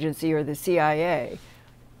Security Agency or the CIA.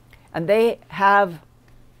 And they have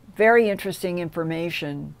very interesting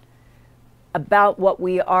information about what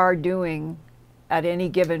we are doing at any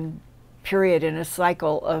given period in a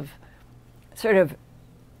cycle of sort of,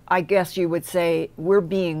 I guess you would say, we're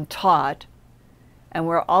being taught and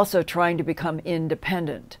we're also trying to become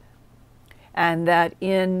independent. And that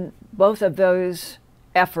in both of those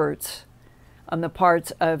efforts on the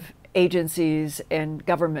parts of agencies and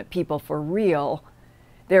government people for real,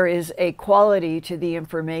 there is a quality to the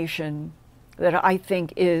information that I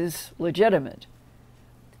think is legitimate.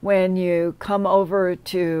 When you come over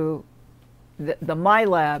to the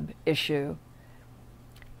MyLab issue,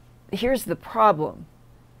 here's the problem.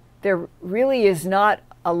 There really is not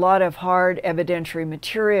a lot of hard evidentiary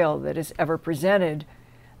material that is ever presented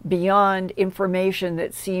beyond information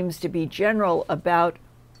that seems to be general about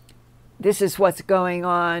this is what's going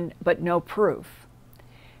on, but no proof.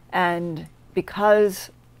 And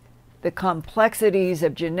because the complexities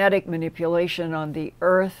of genetic manipulation on the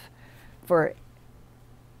Earth for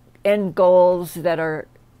end goals that are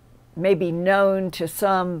maybe known to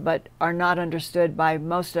some but are not understood by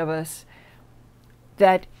most of us,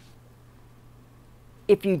 that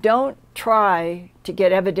if you don't try to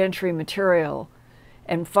get evidentiary material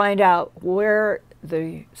and find out where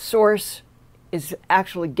the source is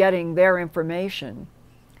actually getting their information,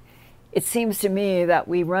 it seems to me that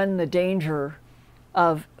we run the danger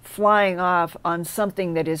of flying off on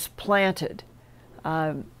something that is planted.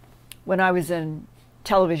 When I was in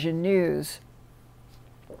television news,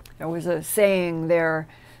 there was a saying there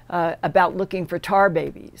about looking for tar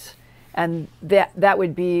babies. And that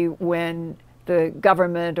would be when the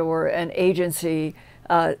government or an agency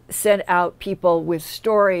sent out people with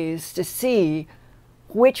stories to see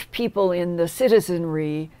which people in the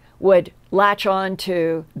citizenry would latch on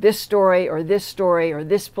to this story or this story or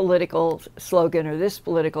this political slogan or this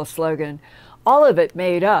political slogan, all of it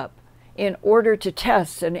made up in order to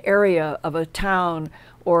test an area of a town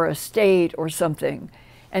or a state or something.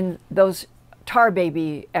 And those tar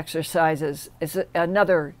baby exercises is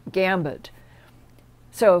another gambit.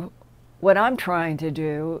 So what I'm trying to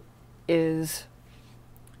do is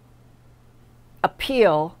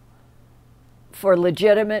appeal for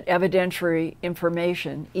legitimate evidentiary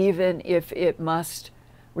information, even if it must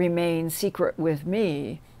remain secret with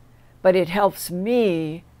me, but it helps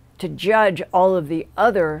me to judge all of the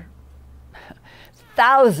other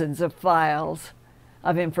thousands of files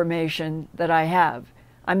of information that I have.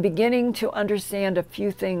 I'm beginning to understand a few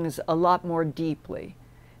things a lot more deeply,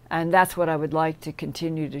 and that's what I would like to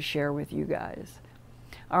continue to share with you guys.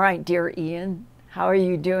 All right, dear Ian, how are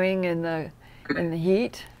you doing in the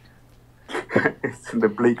heat? It's in the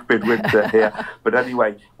bleak midwinter here. But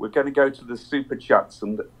anyway, we're going to go to the super chats,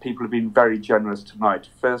 and people have been very generous tonight.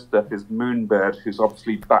 First up is Moonbird, who's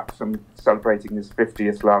obviously back from celebrating his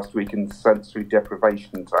 50th last week in sensory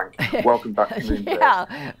deprivation tank. Welcome back to Moonbird.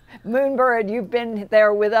 Yeah, Moonbird, you've been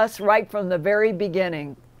there with us right from the very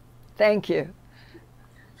beginning. Thank you.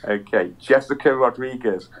 Okay, Jessica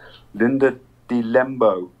Rodriguez, Linda Di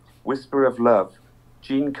Lembo, Whisper of Love,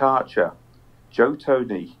 Jean Karcher, Joe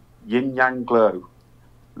Tony, Yin Yang Glow,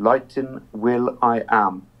 Lighten Will I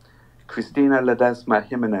Am, Christina Ledesma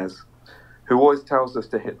Jimenez, who always tells us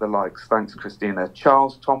to hit the likes. Thanks, Christina.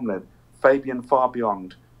 Charles Tomlin, Fabian Far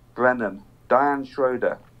Beyond, Brennan, Diane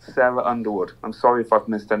Schroeder, Sarah Underwood. I'm sorry if I've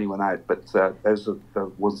missed anyone out, but those are the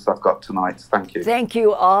ones I've got tonight. Thank you. Thank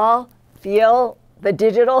you all. Feel the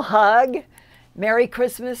digital hug. Merry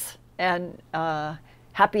Christmas and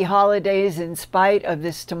happy holidays in spite of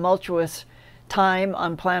this tumultuous time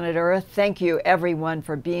on planet Earth. Thank you everyone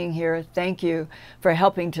for being here. Thank you for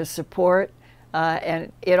helping to support,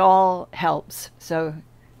 and it all helps. So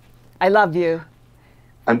I love you.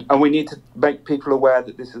 And we need to make people aware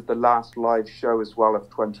that this is the last live show as well of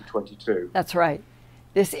 2022. That's right.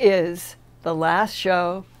 This is the last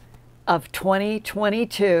show of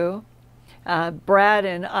 2022. Brad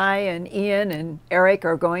and I and Ian and Eric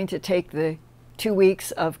are going to take the 2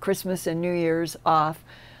 weeks of Christmas and New Year's off.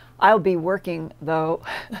 I'll be working, though,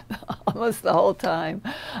 almost the whole time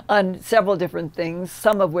on several different things,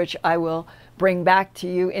 some of which I will bring back to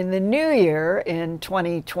you in the new year in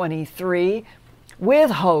 2023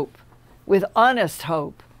 with hope, with honest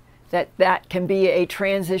hope that that can be a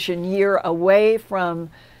transition year away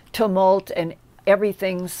from tumult and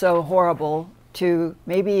everything so horrible to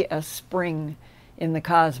maybe a spring in the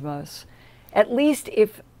cosmos. At least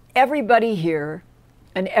if everybody here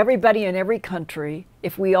and everybody in every country,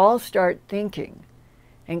 if we all start thinking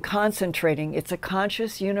and concentrating, it's a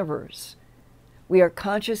conscious universe. We are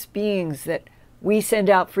conscious beings that we send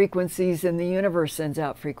out frequencies and the universe sends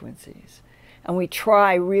out frequencies. And we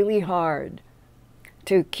try really hard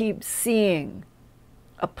to keep seeing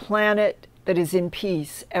a planet that is in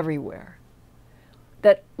peace everywhere.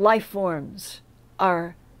 that life forms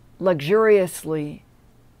are luxuriously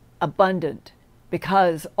abundant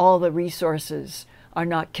because all the resources are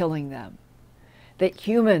not killing them. That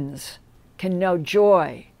humans can know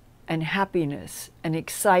joy and happiness and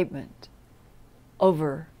excitement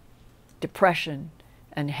over depression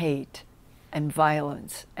and hate and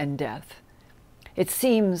violence and death. It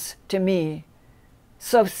seems to me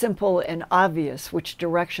so simple and obvious which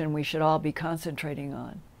direction we should all be concentrating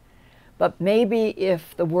on. But maybe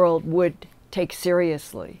if the world would take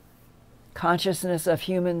seriously consciousness of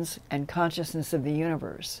humans and consciousness of the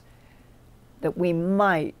universe, that we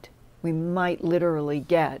might literally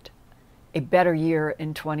get a better year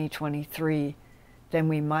in 2023 than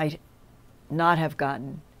we might not have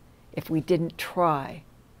gotten if we didn't try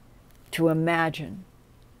to imagine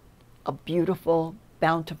a beautiful,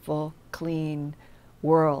 bountiful, clean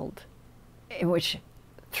world in which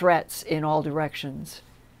threats in all directions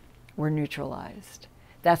were neutralized.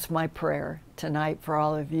 That's my prayer tonight for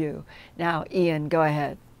all of you. Now, Ian, go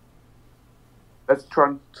ahead. Let's try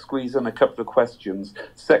and squeeze in a couple of questions.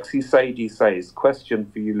 Sexy Sadie says, question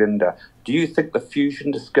for you, Linda. Do you think the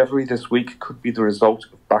fusion discovery this week could be the result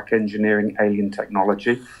of back engineering alien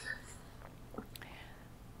technology?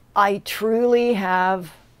 I truly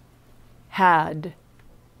have had,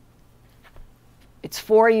 it's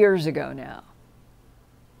 4 years ago now,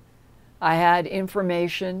 I had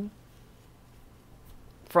information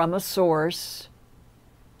from a source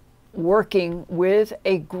working with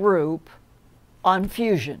a group on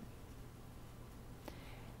fusion.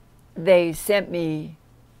 They sent me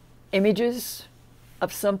images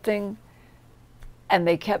of something, and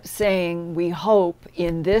they kept saying, we hope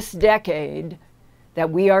in this decade that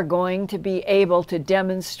we are going to be able to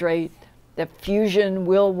demonstrate that fusion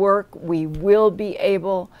will work. We will be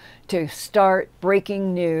able to start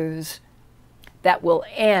breaking news that will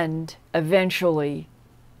end eventually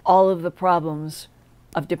all of the problems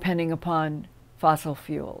of depending upon fossil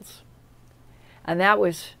fuels. And that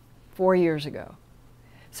was 4 years ago.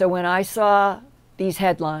 So when I saw these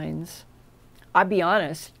headlines, I'll be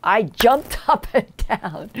honest, I jumped up and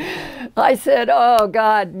down. I said, oh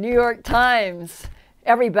God, New York Times,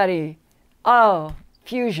 everybody, oh,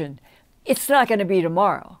 fusion. It's not going to be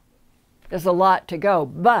tomorrow. There's a lot to go.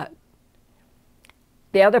 But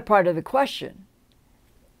the other part of the question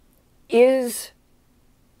is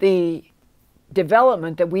the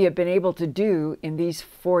development that we have been able to do in these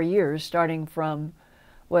 4 years, starting from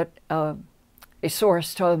what a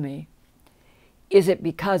source told me. Is it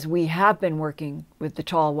because we have been working with the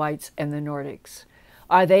tall whites and the Nordics?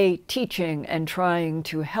 Are they teaching and trying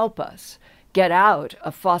to help us get out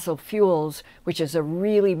of fossil fuels, which is a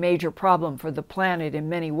really major problem for the planet in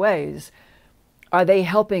many ways? Are they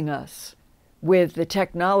helping us with the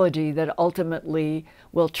technology that ultimately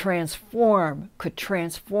will could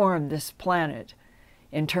transform this planet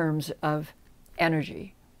in terms of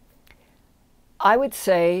energy? I would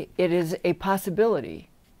say it is a possibility,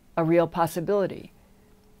 a real possibility.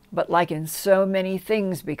 But like in so many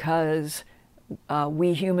things, because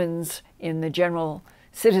we humans in the general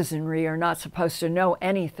citizenry are not supposed to know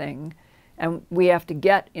anything, and we have to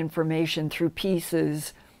get information through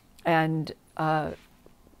pieces and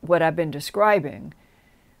what I've been describing,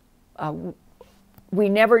 we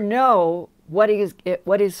never know what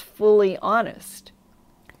is fully honest.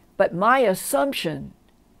 But my assumption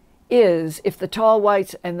is if the tall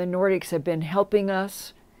whites and the Nordics have been helping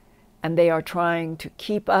us and they are trying to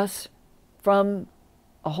keep us from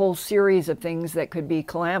a whole series of things that could be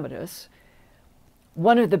calamitous,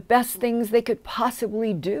 one of the best things they could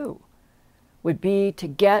possibly do would be to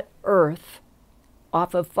get Earth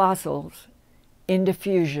off of fossils into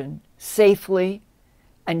fusion safely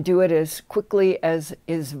and do it as quickly as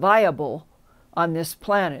is viable on this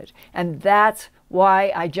planet. And that's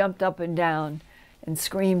why I jumped up and down and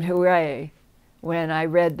screamed hooray when I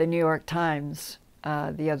read the New York Times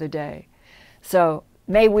the other day. So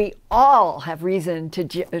may we all have reason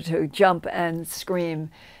to jump and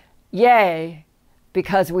scream yay,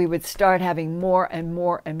 because we would start having more and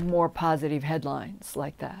more and more positive headlines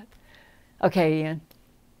like that. Okay, Ian.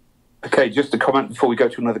 Okay, just a comment before we go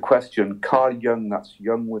to another question. Carl Young, that's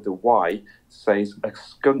Young with a Y, says, a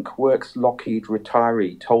Skunk Works Lockheed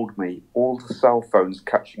retiree told me all the cell phones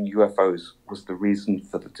catching UFOs was the reason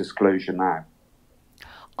for the disclosure now.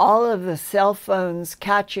 All of the cell phones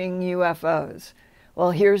catching UFOs.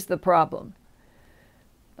 Well, here's the problem.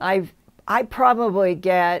 I probably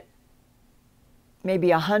get maybe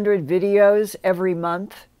 100 videos every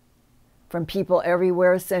month from people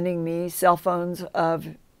everywhere sending me cell phones of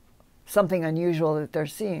something unusual that they're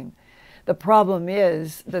seeing. The problem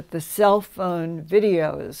is that the cell phone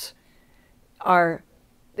videos are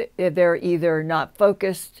they're either not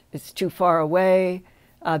focused, it's too far away,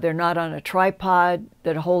 they're not on a tripod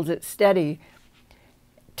that holds it steady.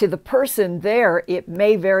 To the person there, it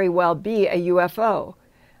may very well be a UFO.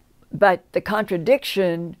 But the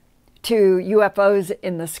contradiction to UFOs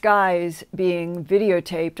in the skies being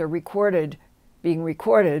videotaped or being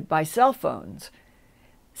recorded by cell phones.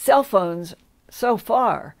 Cell phones, so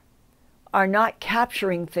far, are not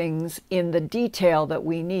capturing things in the detail that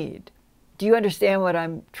we need. Do you understand what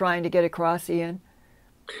I'm trying to get across, Ian?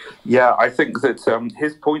 Yeah, I think that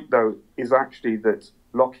his point, though, is actually that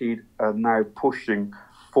Lockheed are now pushing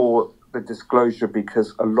for the disclosure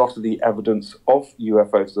because a lot of the evidence of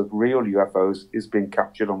UFOs, of real UFOs, is being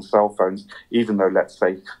captured on cell phones, even though, let's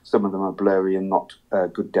say, some of them are blurry and not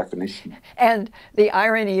good definition. And the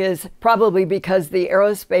irony is probably because the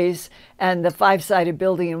aerospace and the five-sided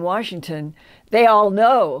building in Washington, they all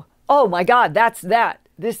know, oh my God, that's that,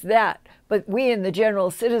 that. But we in the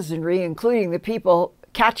general citizenry, including the people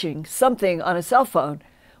catching something on a cell phone,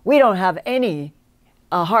 we don't have any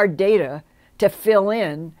hard data to fill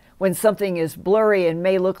in when something is blurry and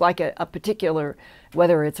may look like a particular,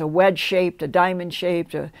 whether it's a wedge-shaped, a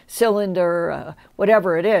diamond-shaped, a cylinder,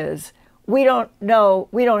 whatever it is. We don't know,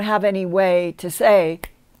 we don't have any way to say,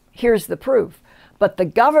 here's the proof. But the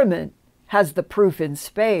government has the proof in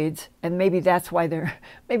spades, and maybe that's why they're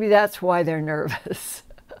nervous.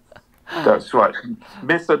 That's right.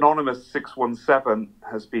 Miss Anonymous 617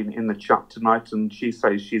 has been in the chat tonight, and she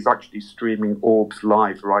says she's actually streaming Orbs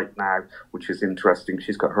live right now, which is interesting.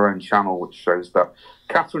 She's got her own channel which shows that.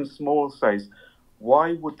 Catherine Small says,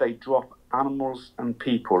 why would they drop animals and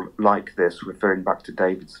people like this, referring back to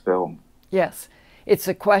David's film? Yes, it's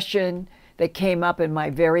a question that came up in my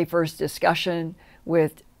very first discussion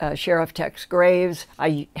with Sheriff Tex Graves.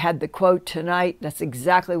 I had the quote tonight. That's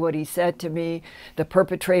exactly what he said to me. The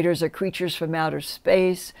perpetrators are creatures from outer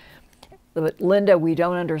space. But Linda, we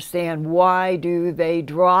don't understand. Why do they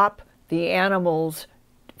drop the animals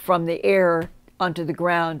from the air onto the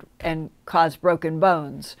ground and cause broken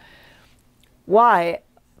bones? Why,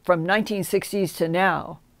 from 1960s to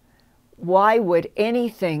now, why would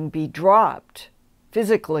anything be dropped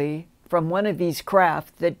physically from one of these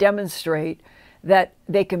craft that demonstrate that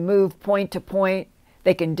they can move point to point,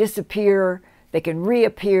 they can disappear, they can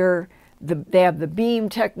reappear, they have the beam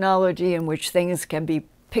technology in which things can be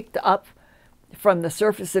picked up from the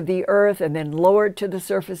surface of the earth and then lowered to the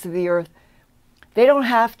surface of the earth. They don't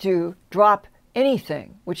have to drop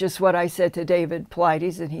anything, which is what I said to David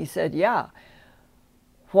Pilates, and he said, yeah.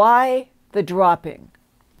 Why the dropping?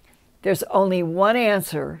 There's only one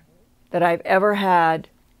answer that I've ever had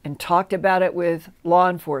and talked about it with law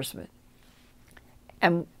enforcement.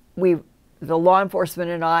 And the law enforcement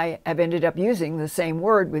and I have ended up using the same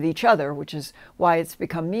word with each other, which is why it's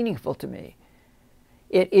become meaningful to me.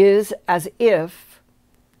 It is as if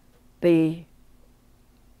the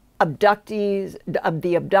abductees,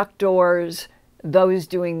 the abductors, those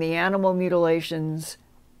doing the animal mutilations,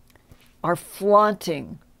 are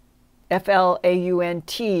flaunting, F-L-A-U-N-T-I-N-G,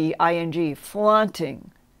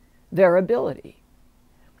 flaunting their ability.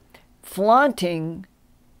 Flaunting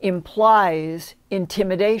implies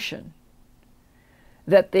intimidation,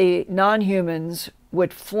 that the non-humans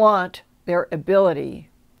would flaunt their ability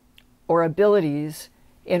or abilities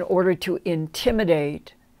in order to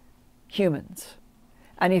intimidate humans.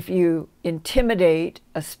 And if you intimidate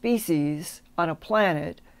a species on a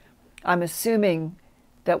planet, I'm assuming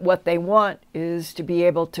that what they want is to be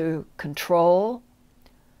able to control,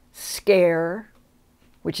 scare,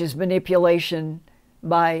 which is manipulation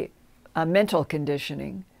by mental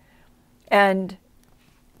conditioning. And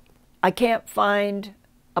I can't find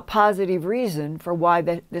a positive reason for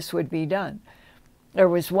why this would be done. There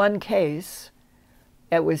was one case,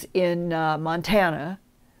 it was in Montana.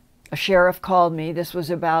 A sheriff called me. This was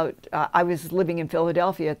about, I was living in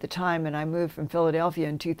Philadelphia at the time, and I moved from Philadelphia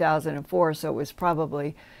in 2004, so it was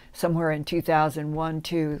probably somewhere in 2001,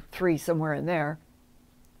 2, 3, somewhere in there.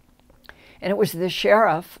 And it was the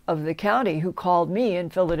sheriff of the county who called me in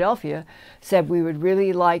Philadelphia, said, we would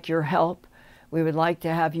really like your help. We would like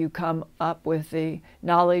to have you come up with the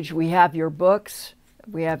knowledge. We have your books.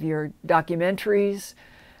 We have your documentaries.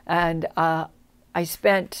 And I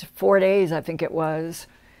spent 4 days, I think it was.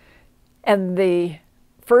 And the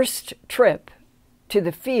first trip to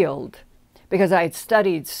the field, because I had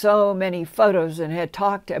studied so many photos and had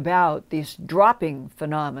talked about these dropping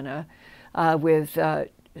phenomena with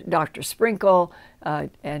Dr. Sprinkle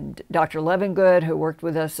and Dr. Levengood, who worked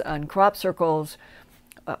with us on crop circles.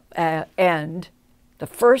 And the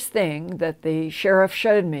first thing that the sheriff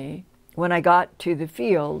showed me when I got to the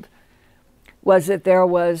field was that there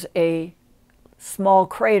was a small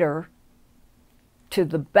crater to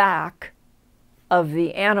the back of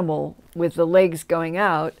the animal with the legs going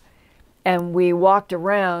out, and we walked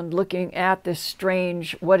around looking at this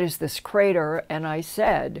strange, what is this crater? And I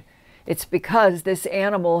said, it's because this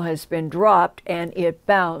animal has been dropped and it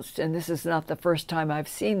bounced, and this is not the first time I've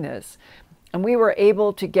seen this. And we were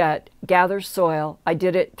able to gather soil. I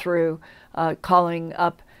did it through calling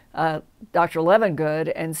up Dr.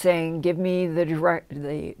 Levengood and saying, give me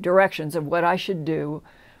the directions of what I should do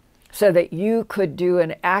so that you could do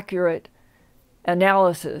an accurate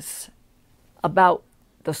analysis about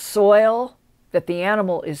the soil that the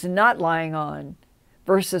animal is not lying on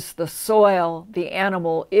versus the soil the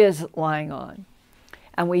animal is lying on.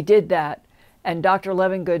 And we did that. And Dr.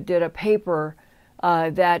 Levengood did a paper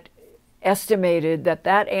that estimated that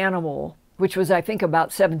that animal, which was, I think, about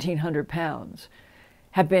 1,700 pounds,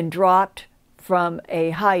 had been dropped from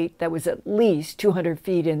a height that was at least 200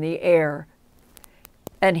 feet in the air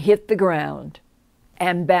and hit the ground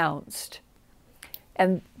and bounced.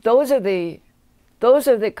 And those are the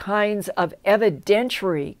kinds of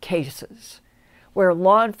evidentiary cases where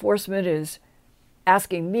law enforcement is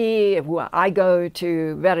asking me, if I go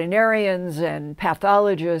to veterinarians and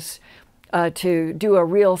pathologists to do a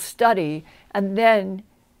real study, and then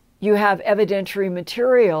you have evidentiary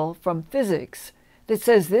material from physics that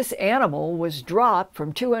says this animal was dropped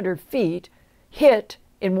from 200 feet, hit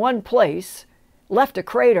in one place, left a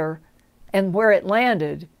crater, and where it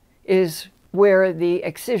landed is where the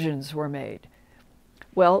excisions were made.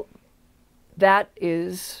 Well, that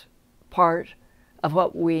is part of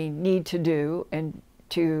what we need to do and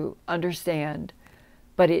to understand,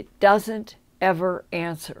 but it doesn't ever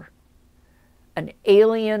answer an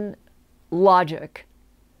alien logic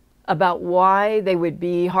about why they would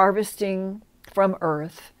be harvesting from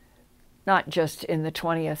Earth, not just in the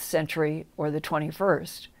 20th century or the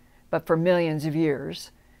 21st, but for millions of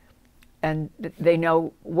years. And they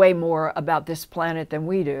know way more about this planet than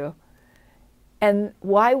we do. And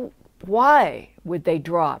why would they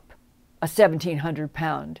drop a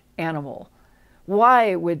 1,700-pound animal?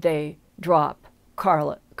 Why would they drop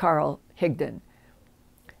Carl Higdon?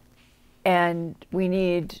 And we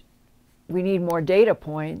need more data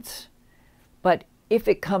points. But if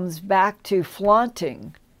it comes back to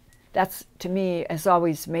flaunting, that's, to me, has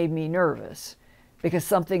always made me nervous, because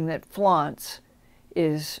something that flaunts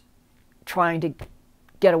is trying to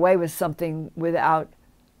get away with something without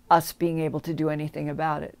us being able to do anything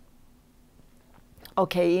about it.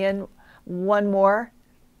 Okay, Ian, one more.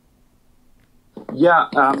 Yeah,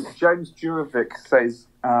 James Jurovic says,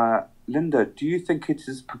 Linda, do you think it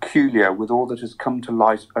is peculiar with all that has come to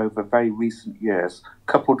light over very recent years,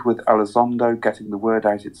 coupled with Elizondo getting the word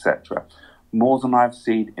out, etc., more than I've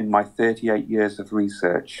seen in my 38 years of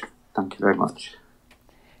research? Thank you very much.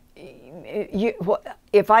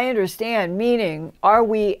 If I understand, meaning, are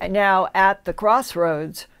we now at the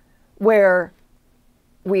crossroads where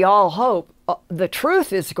we all hope the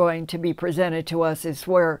truth is going to be presented to us, is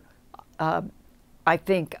where I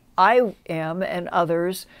think I am and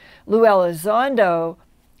others. Lou Elizondo,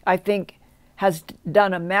 I think, has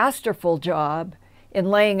done a masterful job in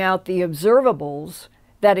laying out the observables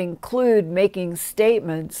that include making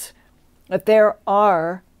statements that there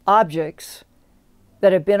are objects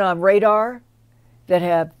that have been on radar, that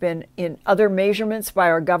have been in other measurements by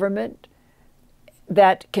our government,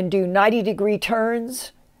 that can do 90-degree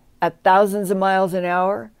turns at thousands of miles an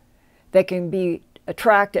hour, that can be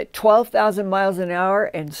tracked at 12,000 miles an hour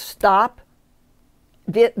and stop.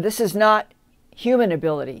 This is not human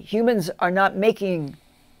ability. Humans are not making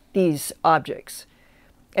these objects,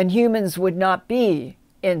 and humans would not be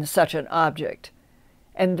in such an object.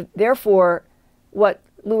 And therefore, what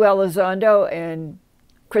Lou Elizondo and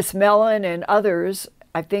Chris Mellon and others,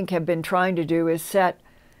 I think, have been trying to do is set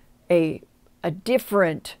a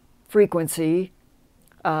different frequency,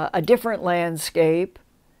 a different landscape,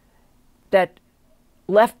 that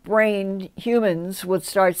left-brained humans would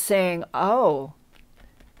start saying, oh,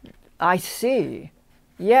 I see.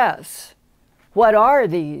 Yes. What are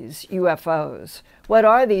these UFOs? What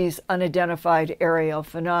are these unidentified aerial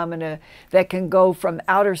phenomena that can go from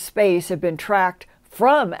outer space, have been tracked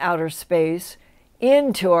from outer space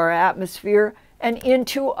into our atmosphere and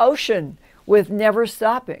into ocean with never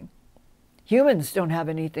stopping? Humans don't have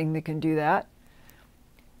anything that can do that.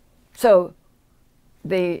 So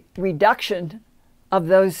the reduction of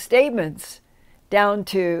those statements down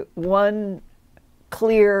to one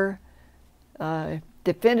clear,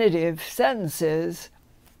 definitive sentence is,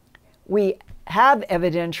 we have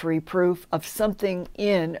evidentiary proof of something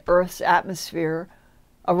in Earth's atmosphere,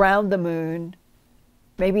 around the moon,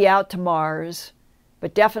 maybe out to Mars,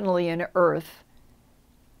 but definitely in Earth,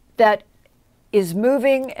 that is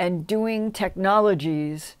moving and doing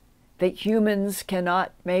technologies that humans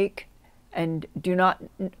cannot make and do not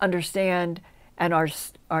understand, and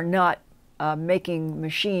are not making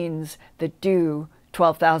machines that do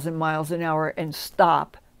 12,000 miles an hour and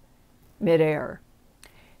stop midair.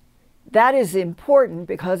 That is important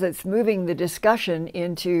because it's moving the discussion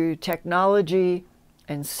into technology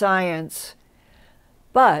and science,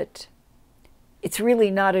 but it's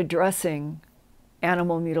really not addressing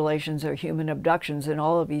animal mutilations or human abductions and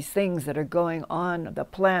all of these things that are going on the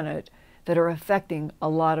planet that are affecting a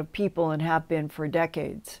lot of people and have been for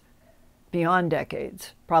decades, beyond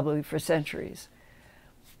decades, probably for centuries.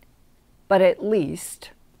 But at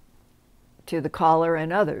least to the caller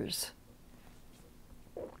and others,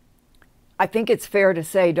 I think it's fair to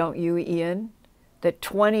say, don't you, Ian, that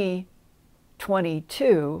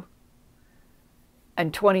 2022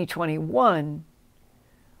 and 2021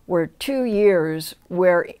 were 2 years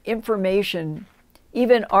where information,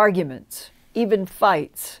 even arguments, even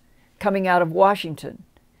fights coming out of Washington,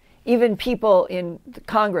 even people in the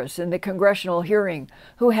Congress, in the congressional hearing,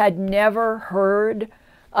 who had never heard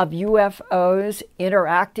of UFOs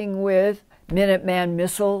interacting with Minuteman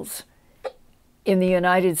missiles in the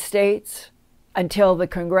United States until the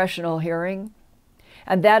congressional hearing.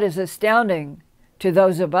 And that is astounding to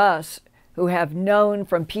those of us who have known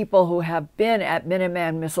from people who have been at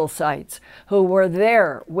Minuteman missile sites, who were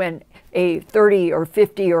there when a 30 or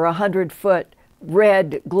 50 or 100-foot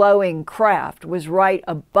red glowing craft was right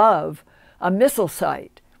above a missile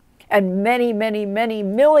site. And many, many, many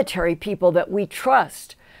military people that we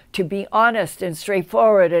trust to be honest and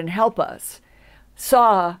straightforward and help us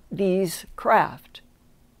saw these craft.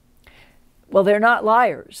 Well, they're not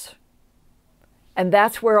liars. And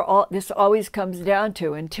that's where all this always comes down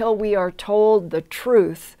to. Until we are told the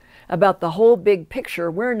truth about the whole big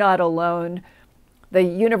picture, we're not alone. The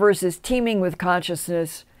universe is teeming with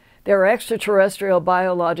consciousness. There are extraterrestrial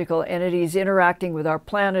biological entities interacting with our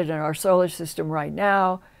planet and our solar system right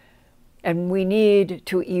now. And we need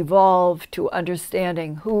to evolve to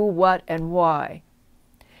understanding who, what, and why.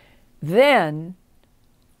 Then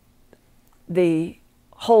the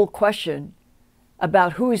whole question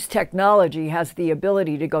about whose technology has the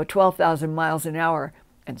ability to go 12,000 miles an hour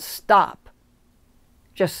and stop,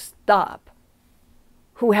 just stop.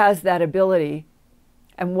 Who has that ability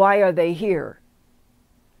and why are they here?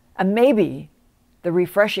 And maybe the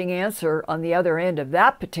refreshing answer on the other end of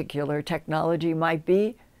that particular technology might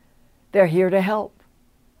be they're here to help.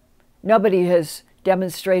 Nobody has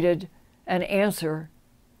demonstrated an answer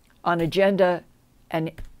on agenda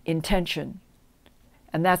and intention.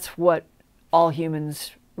 And that's what all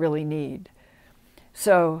humans really need.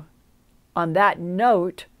 So on that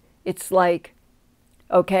note, it's like,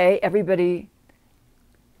 okay, everybody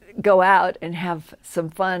go out and have some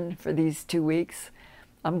fun for these 2 weeks.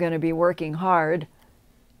 I'm going to be working hard,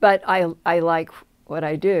 but I like what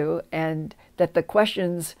I do, and that the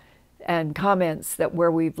questions and comments that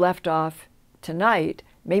where we've left off tonight,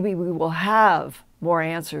 maybe we will have more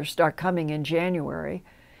answers start coming in January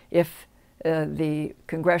if the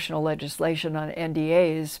congressional legislation on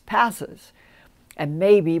NDAs passes. And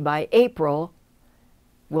maybe by April,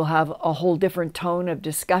 we'll have a whole different tone of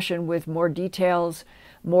discussion with more details,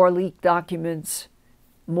 more leaked documents,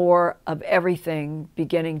 more of everything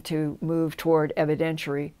beginning to move toward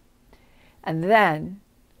evidentiary. And then,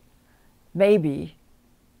 maybe,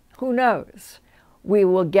 who knows, we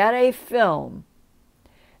will get a film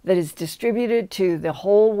that is distributed to the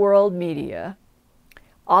whole world media.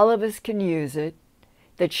 All of us can use it,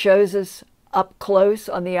 that shows us up close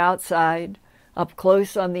on the outside, up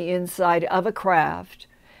close on the inside of a craft,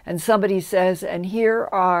 and somebody says, and here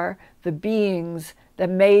are the beings that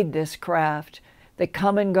made this craft, that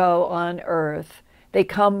come and go on Earth. They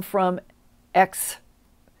come from X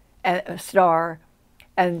star,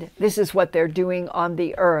 and this is what they're doing on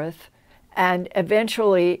the Earth. And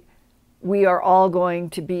eventually, we are all going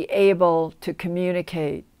to be able to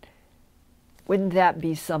communicate. Wouldn't that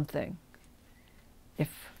be something?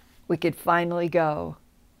 If we could finally go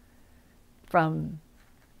from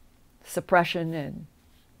suppression and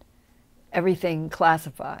everything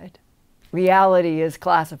classified, reality is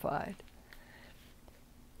classified,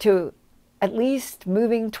 to at least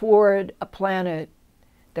moving toward a planet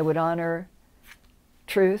that would honor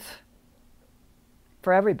truth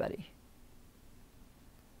for everybody.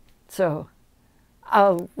 So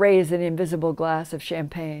I'll raise an invisible glass of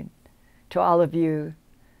champagne to all of you,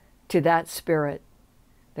 to that spirit,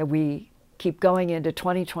 that we keep going into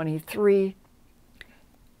 2023,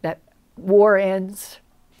 that war ends,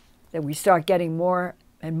 that we start getting more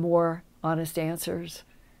and more honest answers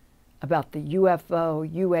about the UFO,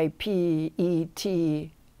 UAP, ET,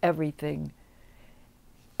 everything.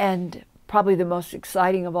 And probably the most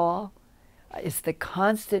exciting of all is the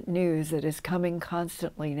constant news that is coming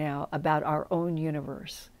constantly now about our own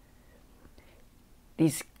universe.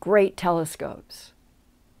 These great telescopes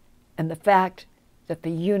and the fact that the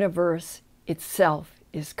universe itself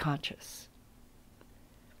is conscious.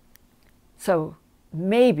 So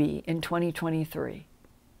maybe in 2023,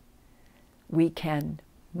 we can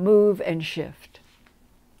move and shift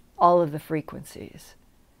all of the frequencies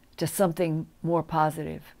to something more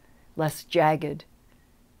positive, less jagged,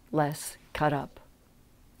 less cut up.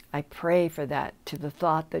 I pray for that to the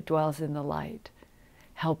thought that dwells in the light.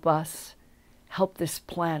 Help us, help this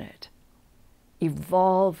planet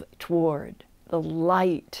evolve toward the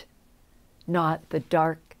light, not the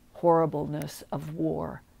dark horribleness of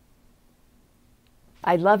war.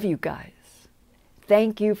 I love you guys.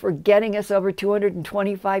 Thank you for getting us over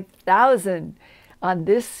 225,000 on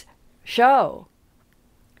this show.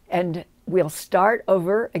 And we'll start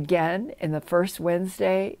over again in the first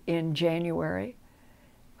Wednesday in January.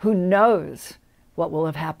 Who knows what will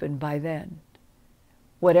have happened by then?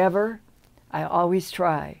 Whatever, I always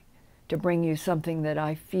try to bring you something that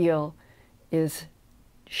I feel is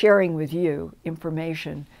sharing with you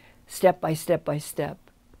information step by step by step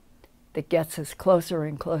that gets us closer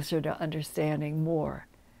and closer to understanding more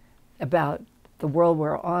about the world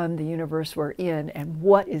we're on, the universe we're in, and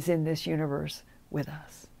what is in this universe with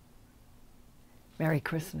us. Merry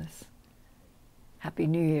Christmas. Happy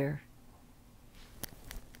New Year.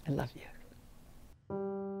 I love you.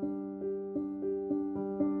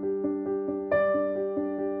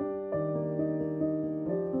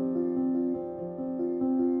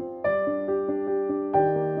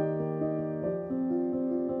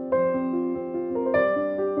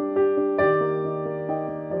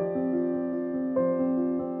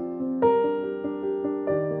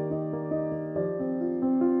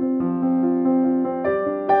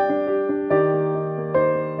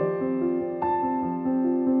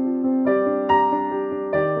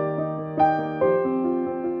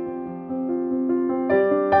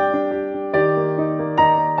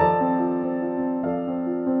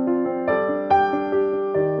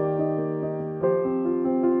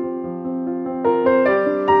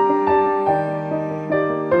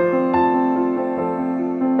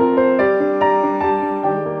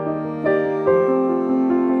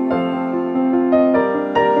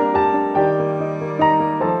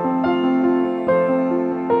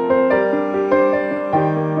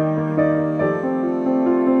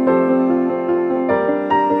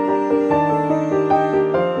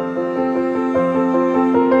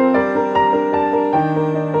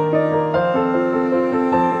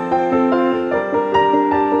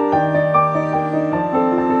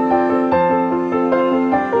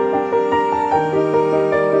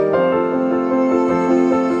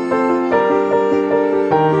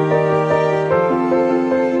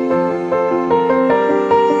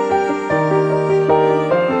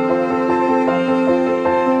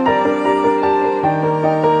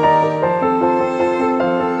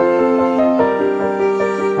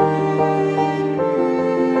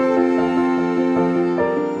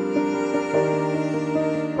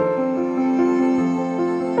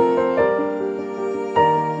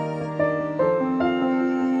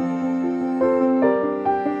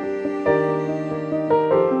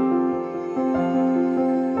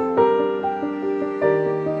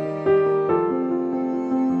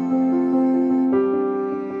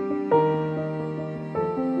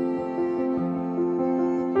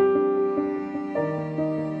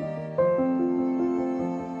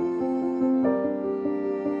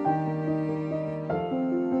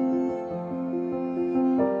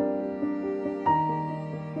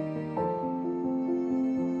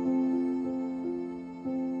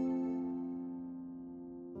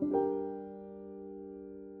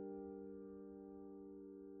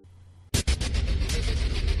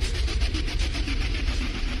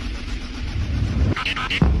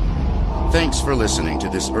 Thanks for listening to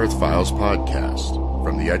this Earth Files podcast,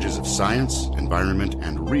 from the edges of science, environment,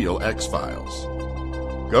 and real X-Files.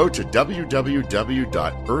 Go to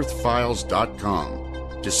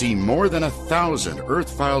www.earthfiles.com to see more than 1,000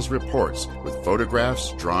 Earth Files reports with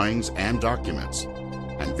photographs, drawings, and documents.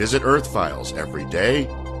 And visit Earth Files every day,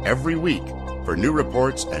 every week, for new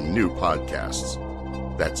reports and new podcasts.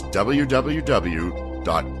 That's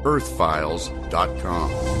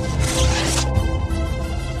www.earthfiles.com.